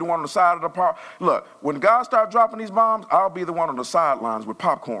falling, I'm going to be the one on the side of the park. Look, when God start dropping these bombs, I'll be the one on the sidelines with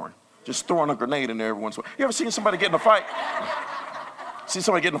popcorn. Just throwing a grenade in there every once in a while. You ever seen somebody get in a fight? See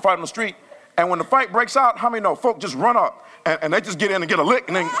somebody get in a fight on the street? And when the fight breaks out, how many know folk just run up and they just get in and get a lick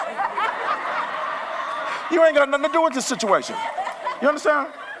and then you ain't got nothing to do with this situation. You understand?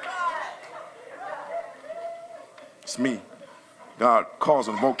 It's me. God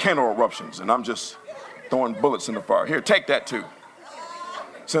causing volcano eruptions and I'm just throwing bullets in the fire. Here, take that too.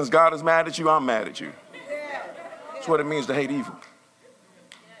 Since God is mad at you, I'm mad at you. That's what it means to hate evil.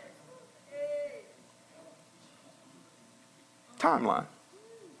 Timeline.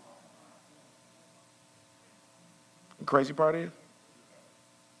 The crazy part is,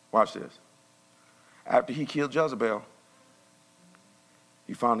 watch this. After he killed Jezebel,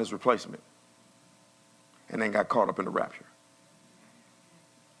 he found his replacement and then got caught up in the rapture.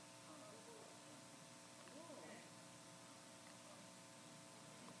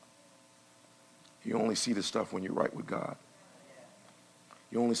 You only see this stuff when you're right with God.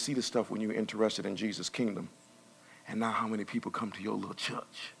 You only see this stuff when you're interested in Jesus' kingdom. And now how many people come to your little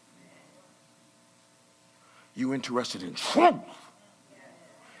church? You interested in truth.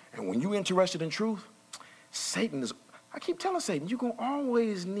 And when you're interested in truth, Satan is, I keep telling Satan, you're going to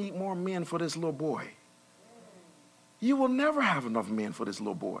always need more men for this little boy. You will never have enough men for this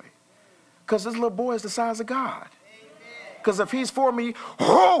little boy. Because this little boy is the size of God. Because if he's for me,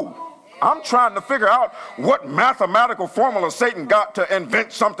 I'm trying to figure out what mathematical formula Satan got to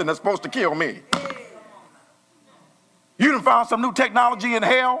invent something that's supposed to kill me. You done found some new technology in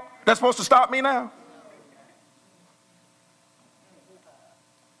hell that's supposed to stop me now?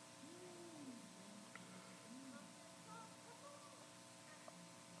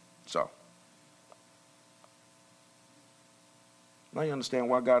 So, now you understand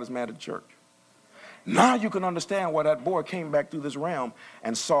why God is mad at the church. Now you can understand why that boy came back through this realm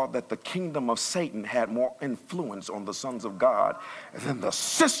and saw that the kingdom of Satan had more influence on the sons of God than the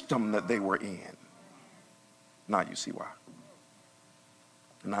system that they were in. Now you see why.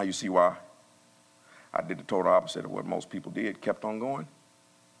 And now you see why. I did the total opposite of what most people did, kept on going,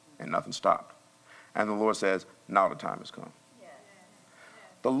 and nothing stopped. And the Lord says, now the time has come.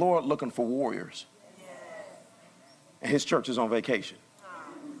 The Lord looking for warriors. And his church is on vacation.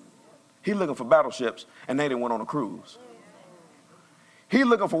 He's looking for battleships, and they didn't went on a cruise. He's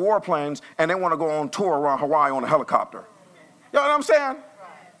looking for warplanes, and they want to go on tour around Hawaii on a helicopter. You know what I'm saying?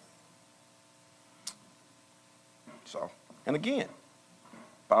 So, and again,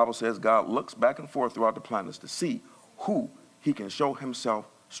 Bible says God looks back and forth throughout the planets to see who he can show himself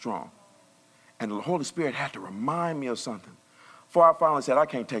strong. And the Holy Spirit had to remind me of something. Before I finally said, I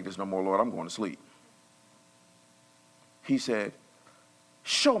can't take this no more, Lord, I'm going to sleep. He said,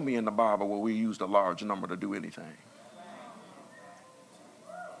 show me in the Bible where we used a large number to do anything.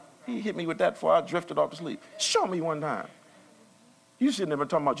 He hit me with that before I drifted off to sleep. Show me one time. You sitting there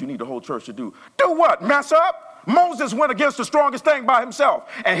talking about you need the whole church to do. Do what? Mess up? Moses went against the strongest thing by himself,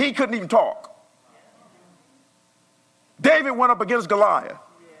 and he couldn't even talk. David went up against Goliath.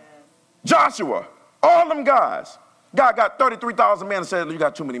 Joshua, all them guys. God got 33,000 men and said, you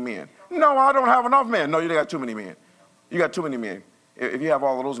got too many men. No, I don't have enough men. No, you got too many men. You got too many men. If you have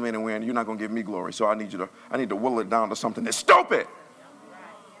all of those men and win, you're not going to give me glory. So I need to whittle it down to something that's stupid.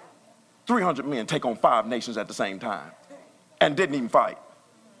 300 men take on 5 nations at the same time and didn't even fight.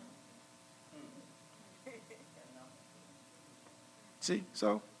 See,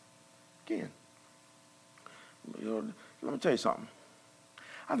 so, again, let me tell you something.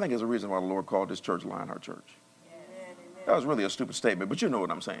 I think there's a reason why the Lord called this church Lionheart Church. That was really a stupid statement, but you know what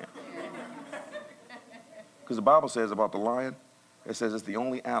I'm saying. Because the Bible says about the lion, it says it's the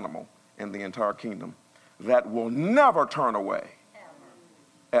only animal in the entire kingdom that will never turn away.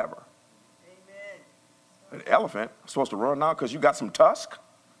 Ever. An elephant is supposed to run now because you got some tusk?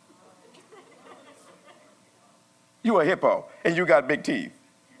 You a hippo, and you got big teeth.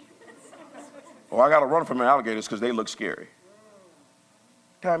 Well, I got to run from the alligators because they look scary.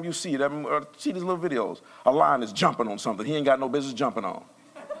 Time you see them, see these little videos, a lion is jumping on something he ain't got no business jumping on.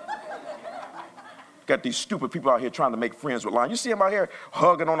 Got these stupid people out here trying to make friends with lions. You see them out here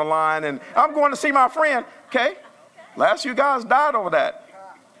hugging on the lion, and I'm going to see my friend. Okay, last few guys died over that.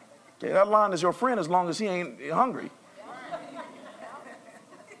 Okay, that lion is your friend as long as he ain't hungry.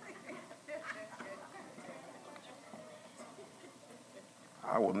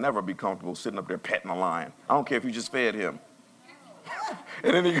 I will never be comfortable sitting up there petting a lion. I don't care if you just fed him.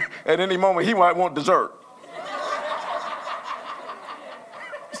 At any moment, he might want dessert.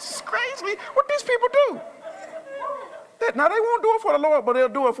 This is crazy what these people do. Now, they won't do it for the Lord, but they'll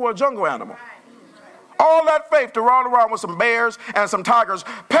do it for a jungle animal. All that faith to run around with some bears and some tigers,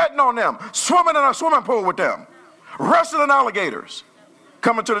 petting on them, swimming in a swimming pool with them, wrestling alligators.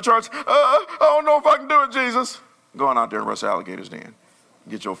 Coming to the church, I don't know if I can do it, Jesus. Going out there and wrestle alligators then.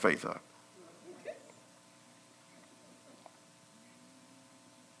 Get your faith up.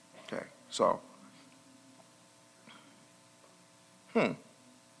 Okay, so.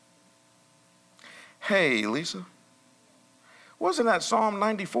 Hey, Lisa. Wasn't that Psalm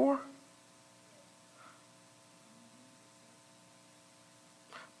 94?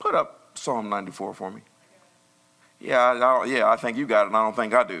 Put up Psalm 94 for me. Yeah, I think you got it, and I don't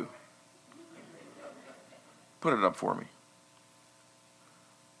think I do. Put it up for me.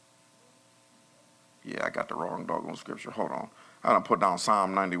 Yeah, I got the wrong doggone scripture. Hold on. I done put down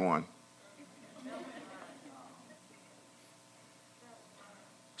Psalm 91.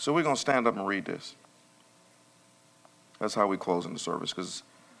 So we're going to stand up and read this. That's how we close in the service, because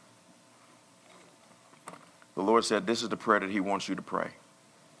the Lord said this is the prayer that he wants you to pray.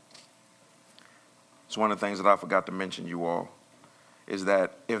 It's one of the things that I forgot to mention, you all, is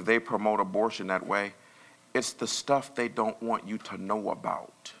that if they promote abortion that way, it's the stuff they don't want you to know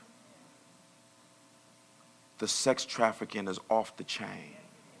about. The sex trafficking is off the chain.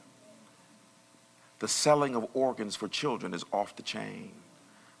 The selling of organs for children is off the chain.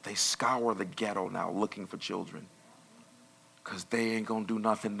 They scour the ghetto now looking for children because they ain't going to do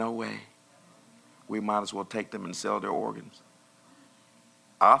nothing no way. We might as well take them and sell their organs.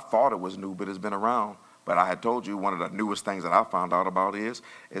 I thought it was new, but it's been around. But I had told you one of the newest things that I found out about is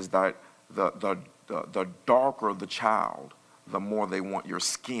that the darker the child, the more they want your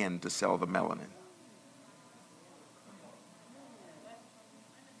skin to sell the melanin.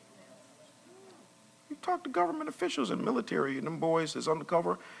 You talk to government officials and military and them boys that's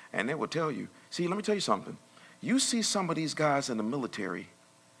undercover, and they will tell you. See, let me tell you something. You see some of these guys in the military,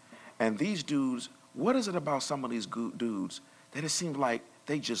 and these dudes, what is it about some of these dudes that it seems like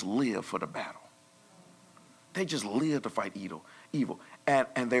they just live for the battle? They just live to fight evil.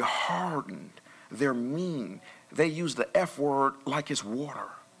 And they're hardened. They're mean. they use the F word like it's water.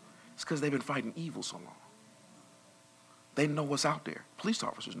 It's because they've been fighting evil so long. They know what's out there. Police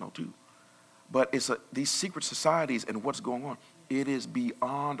officers know too. But these secret societies and what's going on, it is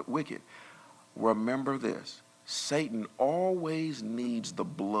beyond wicked. Remember this. Satan always needs the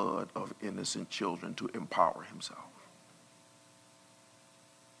blood of innocent children to empower himself.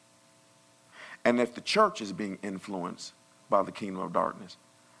 And if the church is being influenced by the kingdom of darkness,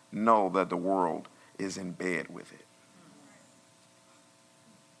 know that the world is in bed with it.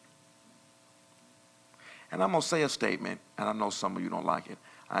 And I'm going to say a statement, and I know some of you don't like it.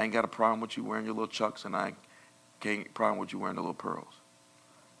 I ain't got a problem with you wearing your little chucks, and I ain't problem with you wearing the little pearls.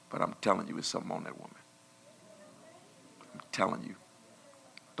 But I'm telling you, it's something on that woman. I'm telling you.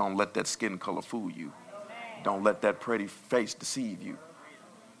 Don't let that skin color fool you. Don't let that pretty face deceive you.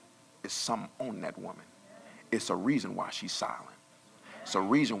 It's something on that woman. It's a reason why she's silent. It's a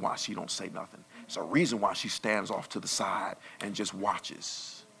reason why she don't say nothing. It's a reason why she stands off to the side and just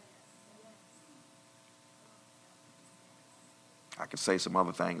watches. I could say some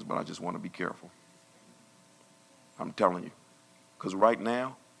other things, but I just want to be careful. I'm telling you. Because right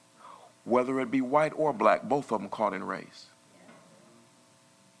now, whether it be white or black, both of them caught in race.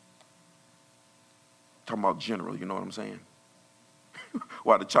 Talking about general, you know what I'm saying?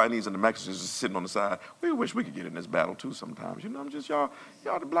 While the Chinese and the Mexicans are sitting on the side, we wish we could get in this battle too sometimes. You know, I'm just y'all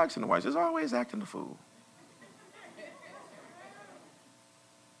the blacks and the whites, just always acting the fool.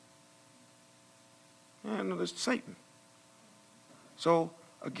 And it's Satan. So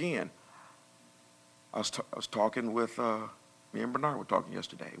again, I was talking with me and Bernard were talking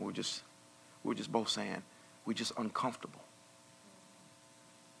yesterday. We were just both saying we're just uncomfortable.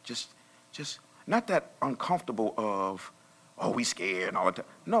 Just not that uncomfortable of, oh, we scared and all that.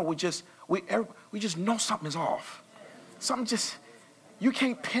 No, we just know something is off. Something just, you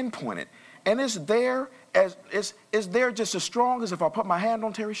can't pinpoint it. And it's there just as strong as if I put my hand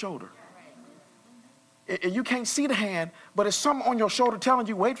on Terry's shoulder. You can't see the hand, but it's something on your shoulder telling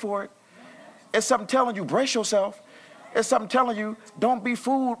you, wait for it. It's something telling you, brace yourself. It's something telling you, don't be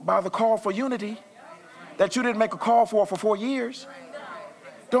fooled by the call for unity that you didn't make a call for 4 years.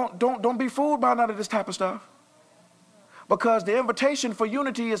 Don't be fooled by none of this type of stuff. Because the invitation for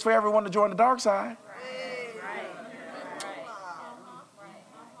unity is for everyone to join the dark side.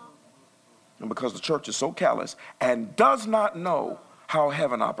 And because the church is so callous and does not know how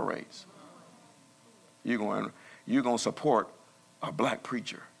heaven operates, you're going to support a black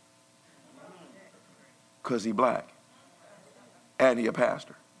preacher because he black and he a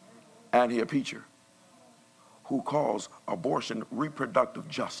pastor and he a preacher who calls abortion reproductive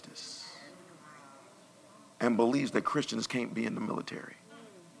justice and believes that Christians can't be in the military.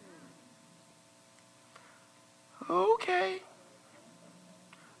 Okay,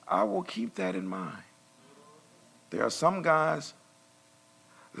 I will keep that in mind. There are some guys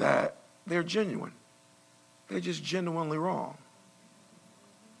that they're genuine. They're just genuinely wrong.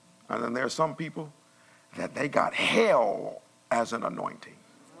 And then there are some people that they got hell as an anointing.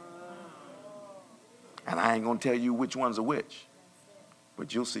 And I ain't going to tell you which one's a which,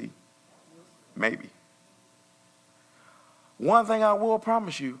 but you'll see. Maybe. One thing I will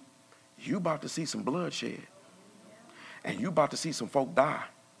promise you, you about to see some bloodshed. And you about to see some folk die.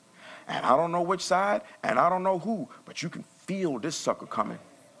 And I don't know which side, and I don't know who, but you can feel this sucker coming.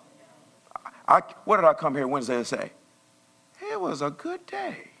 What did I come here Wednesday to say? It was a good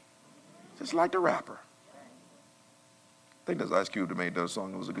day. Just like the rapper. I think that's Ice Cube that made that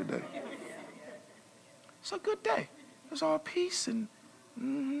song, It Was a Good Day. It's a good day. It's all peace and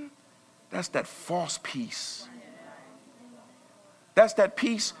that's that false peace. That's that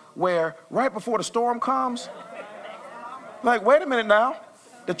peace where right before the storm comes, like, wait a minute now,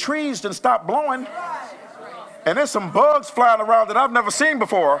 the trees done stopped blowing and there's some bugs flying around that I've never seen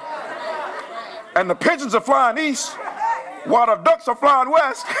before. And the pigeons are flying east while the ducks are flying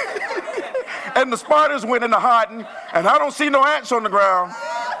west. And the spiders went into hiding and I don't see no ants on the ground.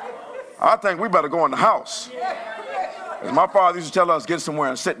 I think we better go in the house. As my father used to tell us, get somewhere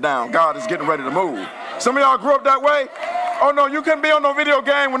and sit down. God is getting ready to move. Some of y'all grew up that way. Oh no, you couldn't be on no video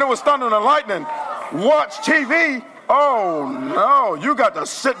game when it was thunder and lightning. Watch TV. Oh no, you got to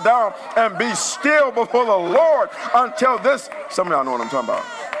sit down and be still before the Lord until this. Some of y'all know what I'm talking about.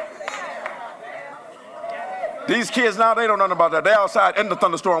 These kids now, they don't know nothing about that. They outside in the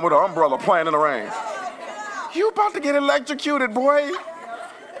thunderstorm with an umbrella playing in the rain. You about to get electrocuted, boy.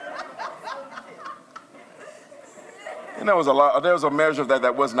 And there was a measure of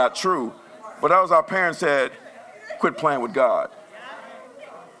that was not true. But that was our parents said, quit playing with God.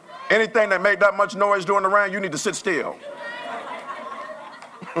 Anything that made that much noise during the rain, you need to sit still.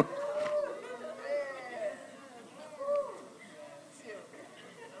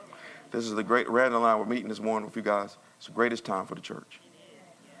 This is the great red line we're meeting this morning with you guys. It's the greatest time for the church.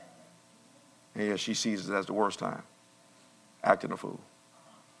 And yeah, she sees it as the worst time. Acting a fool.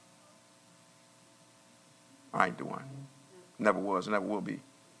 I ain't the one. Never was, never will be.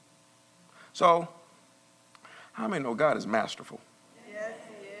 So, how many know God is masterful? Yes,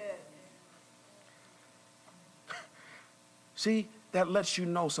 he is. See, that lets you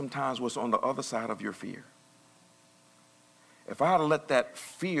know sometimes what's on the other side of your fear. If I had to let that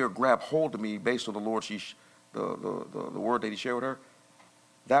fear grab hold of me based on the Lord, the word that he shared with her,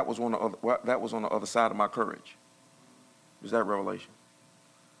 that was on the other side of my courage. Is that revelation?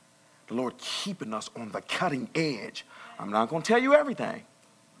 The Lord keeping us on the cutting edge. I'm not going to tell you everything,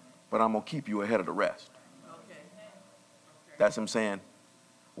 but I'm going to keep you ahead of the rest. Okay. That's him saying,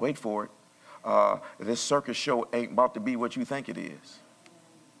 wait for it. This circus show ain't about to be what you think it is.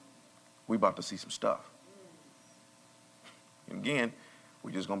 We about to see some stuff. And again,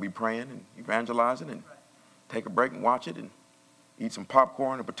 we're just going to be praying and evangelizing and take a break and watch it and eat some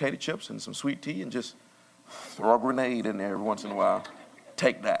popcorn and potato chips and some sweet tea and just throw a grenade in there every once in a while.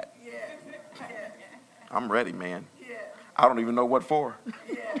 Take that. Yeah. Yeah. I'm ready, man. Yeah. I don't even know what for.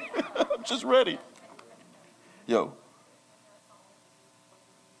 Yeah. I'm just ready. Yo.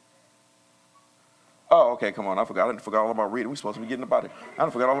 Oh, okay, come on. I forgot all about reading. We're supposed to be getting about it. I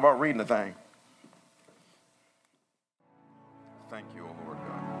forgot all about reading the thing. Thank you, O Lord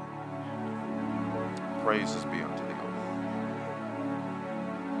God. Praises be unto thee, O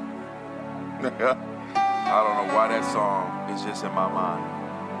Lord. I don't know why that song is just in my mind.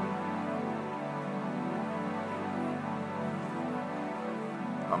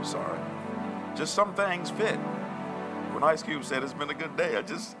 I'm sorry. Just some things fit. When Ice Cube said it's been a good day, I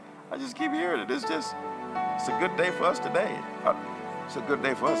just keep hearing it. It's a good day for us today. It's a good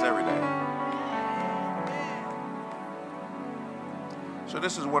day for us every day. So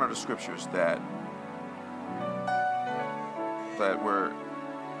this is one of the scriptures that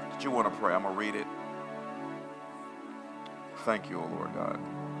you want to pray. I'm going to read it. Thank you, O Lord God.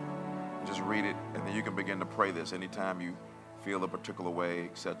 Just read it, and then you can begin to pray this anytime you feel a particular way,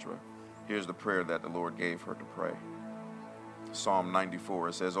 etc. Here's the prayer that the Lord gave her to pray. Psalm 94,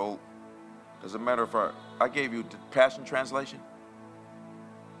 it says, oh, does it matter if I gave you the Passion Translation?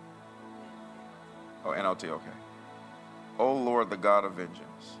 Oh, NLT, okay. O Lord, the God of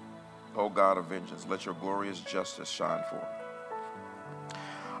vengeance, O God of vengeance, let your glorious justice shine forth.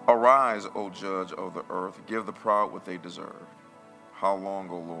 Arise, O judge of the earth, give the proud what they deserve. How long,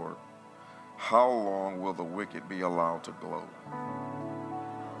 O Lord? How long will the wicked be allowed to gloat?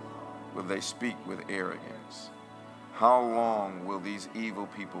 Will they speak with arrogance? How long will these evil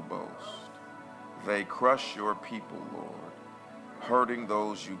people boast? They crush your people, Lord, hurting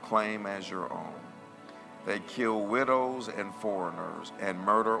those you claim as your own. They kill widows and foreigners and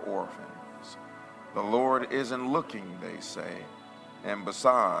murder orphans. The Lord isn't looking, they say, and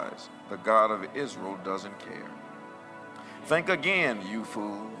besides, the God of Israel doesn't care. Think again, you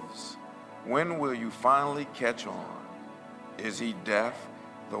fools. When will you finally catch on? Is he deaf,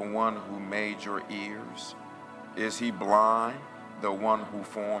 the one who made your ears? Is he blind, the one who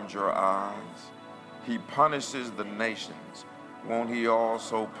formed your eyes? He punishes the nations. Won't he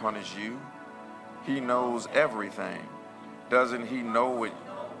also punish you? He knows everything. Doesn't he know what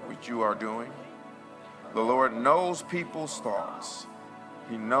you are doing? The Lord knows people's thoughts.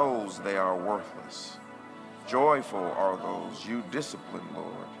 He knows they are worthless. Joyful are those you discipline,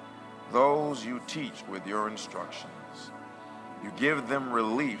 Lord, those you teach with your instructions. You give them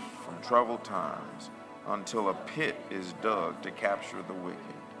relief from troubled times until a pit is dug to capture the wicked.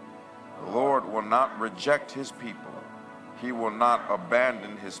 The Lord will not reject his people. He will not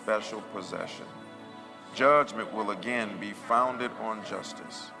abandon his special possession. Judgment will again be founded on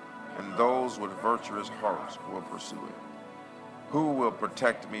justice, and those with virtuous hearts will pursue it. Who will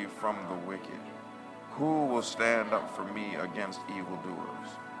protect me from the wicked? Who will stand up for me against evildoers?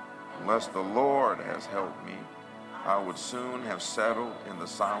 Unless the Lord has helped me, I would soon have settled in the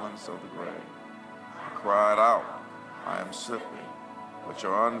silence of the grave. I cried out, I am sickly, but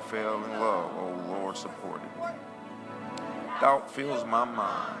your unfailing love, O Lord, supported me. Doubt fills my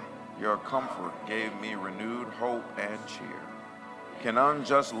mind. Your comfort gave me renewed hope and cheer. Can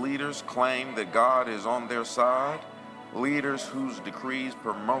unjust leaders claim that God is on their side? Leaders whose decrees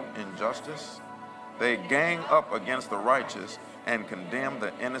promote injustice? They gang up against the righteous and condemn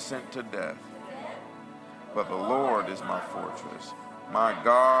the innocent to death. But the Lord is my fortress. My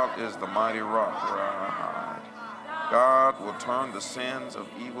God is the mighty rock where I hide. God will turn the sins of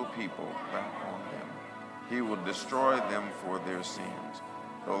evil people back on them. He will destroy them for their sins.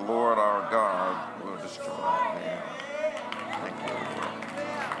 The Lord our God will destroy them. Thank you, Lord.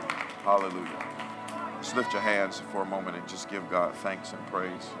 Hallelujah. Just lift your hands for a moment and just give God thanks and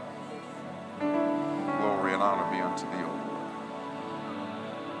praise. Glory and honor be unto thee, O Lord.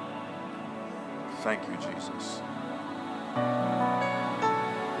 Thank you, Jesus.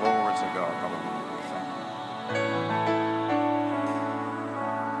 Glory to God. Hallelujah. Thank you.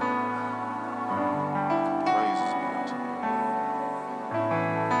 Praises be unto thee.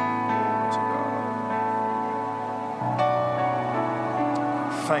 Glory to God.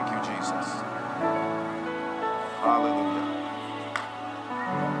 Thank you, Jesus. Hallelujah.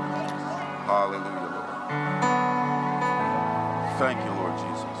 Hallelujah, Lord. Thank you, Lord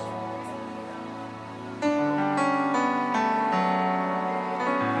Jesus.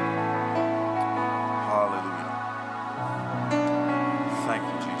 Hallelujah. Thank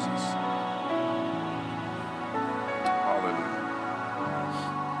you, Jesus. Hallelujah.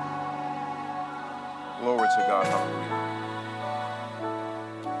 Glory to God. Hallelujah.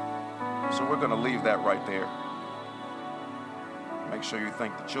 So we're going to leave that right there. Make sure you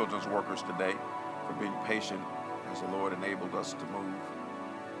thank the children's workers today for being patient as the Lord enabled us to move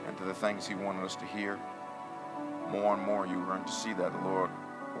and to the things He wanted us to hear. More and more you're going to see that the Lord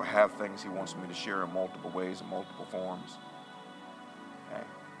will have things He wants me to share in multiple ways and multiple forms. Okay.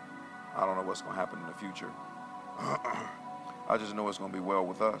 I don't know what's going to happen in the future. I just know it's going to be well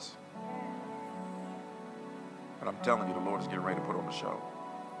with us. And I'm telling you, the Lord is getting ready to put on the show.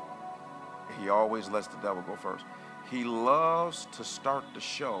 He always lets the devil go first. He loves to start the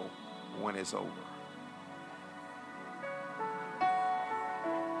show when it's over.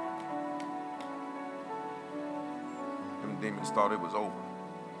 Them demons thought it was over.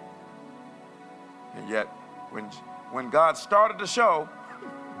 And yet, when God started the show,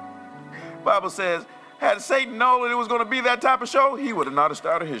 the Bible says, had Satan known that it was going to be that type of show, he would have not have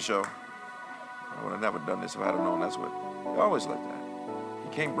started his show. I would have never done this if I had known that's what. He always like that.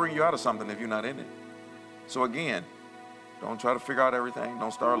 He can't bring you out of something if you're not in it. So again, don't try to figure out everything.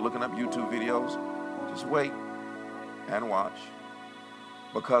 Don't start looking up YouTube videos. Just wait and watch.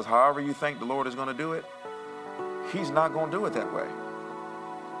 Because however you think the Lord is going to do it, He's not going to do it that way.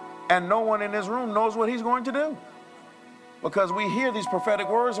 And no one in this room knows what He's going to do. Because we hear these prophetic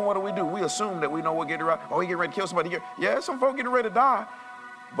words, and what do? We assume that we know we're getting right. Oh, He getting ready to kill somebody here. Yeah, some folk getting ready to die.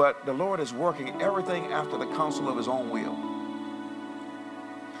 But the Lord is working everything after the counsel of His own will.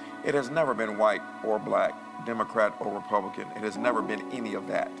 It has never been white or black, Democrat or Republican. It has never been any of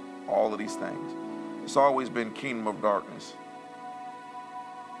that, all of these things. It's always been kingdom of darkness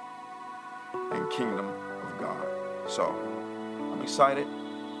and kingdom of God. So, I'm excited.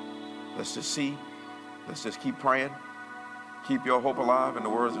 Let's just see. Let's just keep praying. Keep your hope alive, in the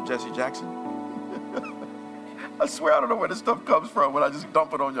words of Jesse Jackson. I swear I don't know where this stuff comes from when I just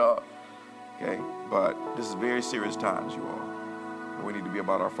dump it on y'all. Okay? But this is very serious times, you all. And we need to be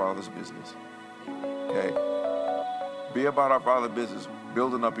about our Father's business. Okay? Be about our Father's business,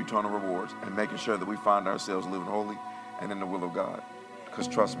 building up eternal rewards and making sure that we find ourselves living holy and in the will of God. Because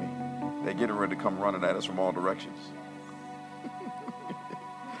trust me, they're getting ready to come running at us from all directions.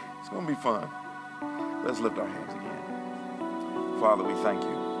 It's going to be fun. Let's lift our hands again. Father, we thank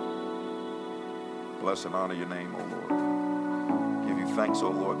you. Bless and honor your name, O Lord. Give you thanks, O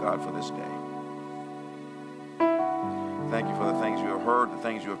Lord God, for this day. Thank you for the things you have heard, the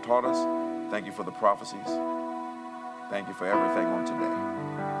things you have taught us. Thank you for the prophecies. Thank you for everything on today.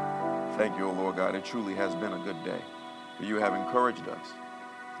 Thank you, O Lord God. It truly has been a good day. For you have encouraged us.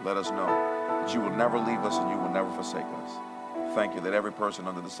 Let us know that you will never leave us and you will never forsake us. Thank you that every person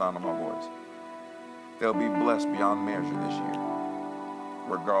under the sound of my voice, they'll be blessed beyond measure this year,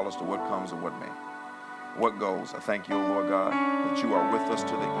 regardless of what comes and what may. What goes. I thank you, O Lord God, that you are with us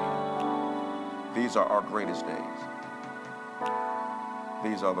to the end. These are our greatest days.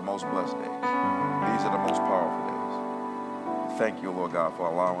 These are the most blessed days. These are the most powerful days. Thank you, O Lord God, for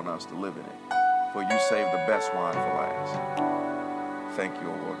allowing us to live in it. For you saved the best wine for last. Thank you,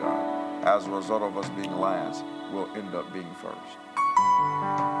 O Lord God. As a result of us being last, we'll end up being first.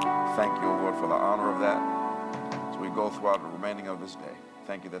 Thank you, O Lord, for the honor of that as we go throughout the remaining of this day.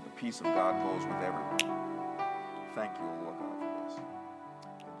 Thank you that the peace of God goes with everyone.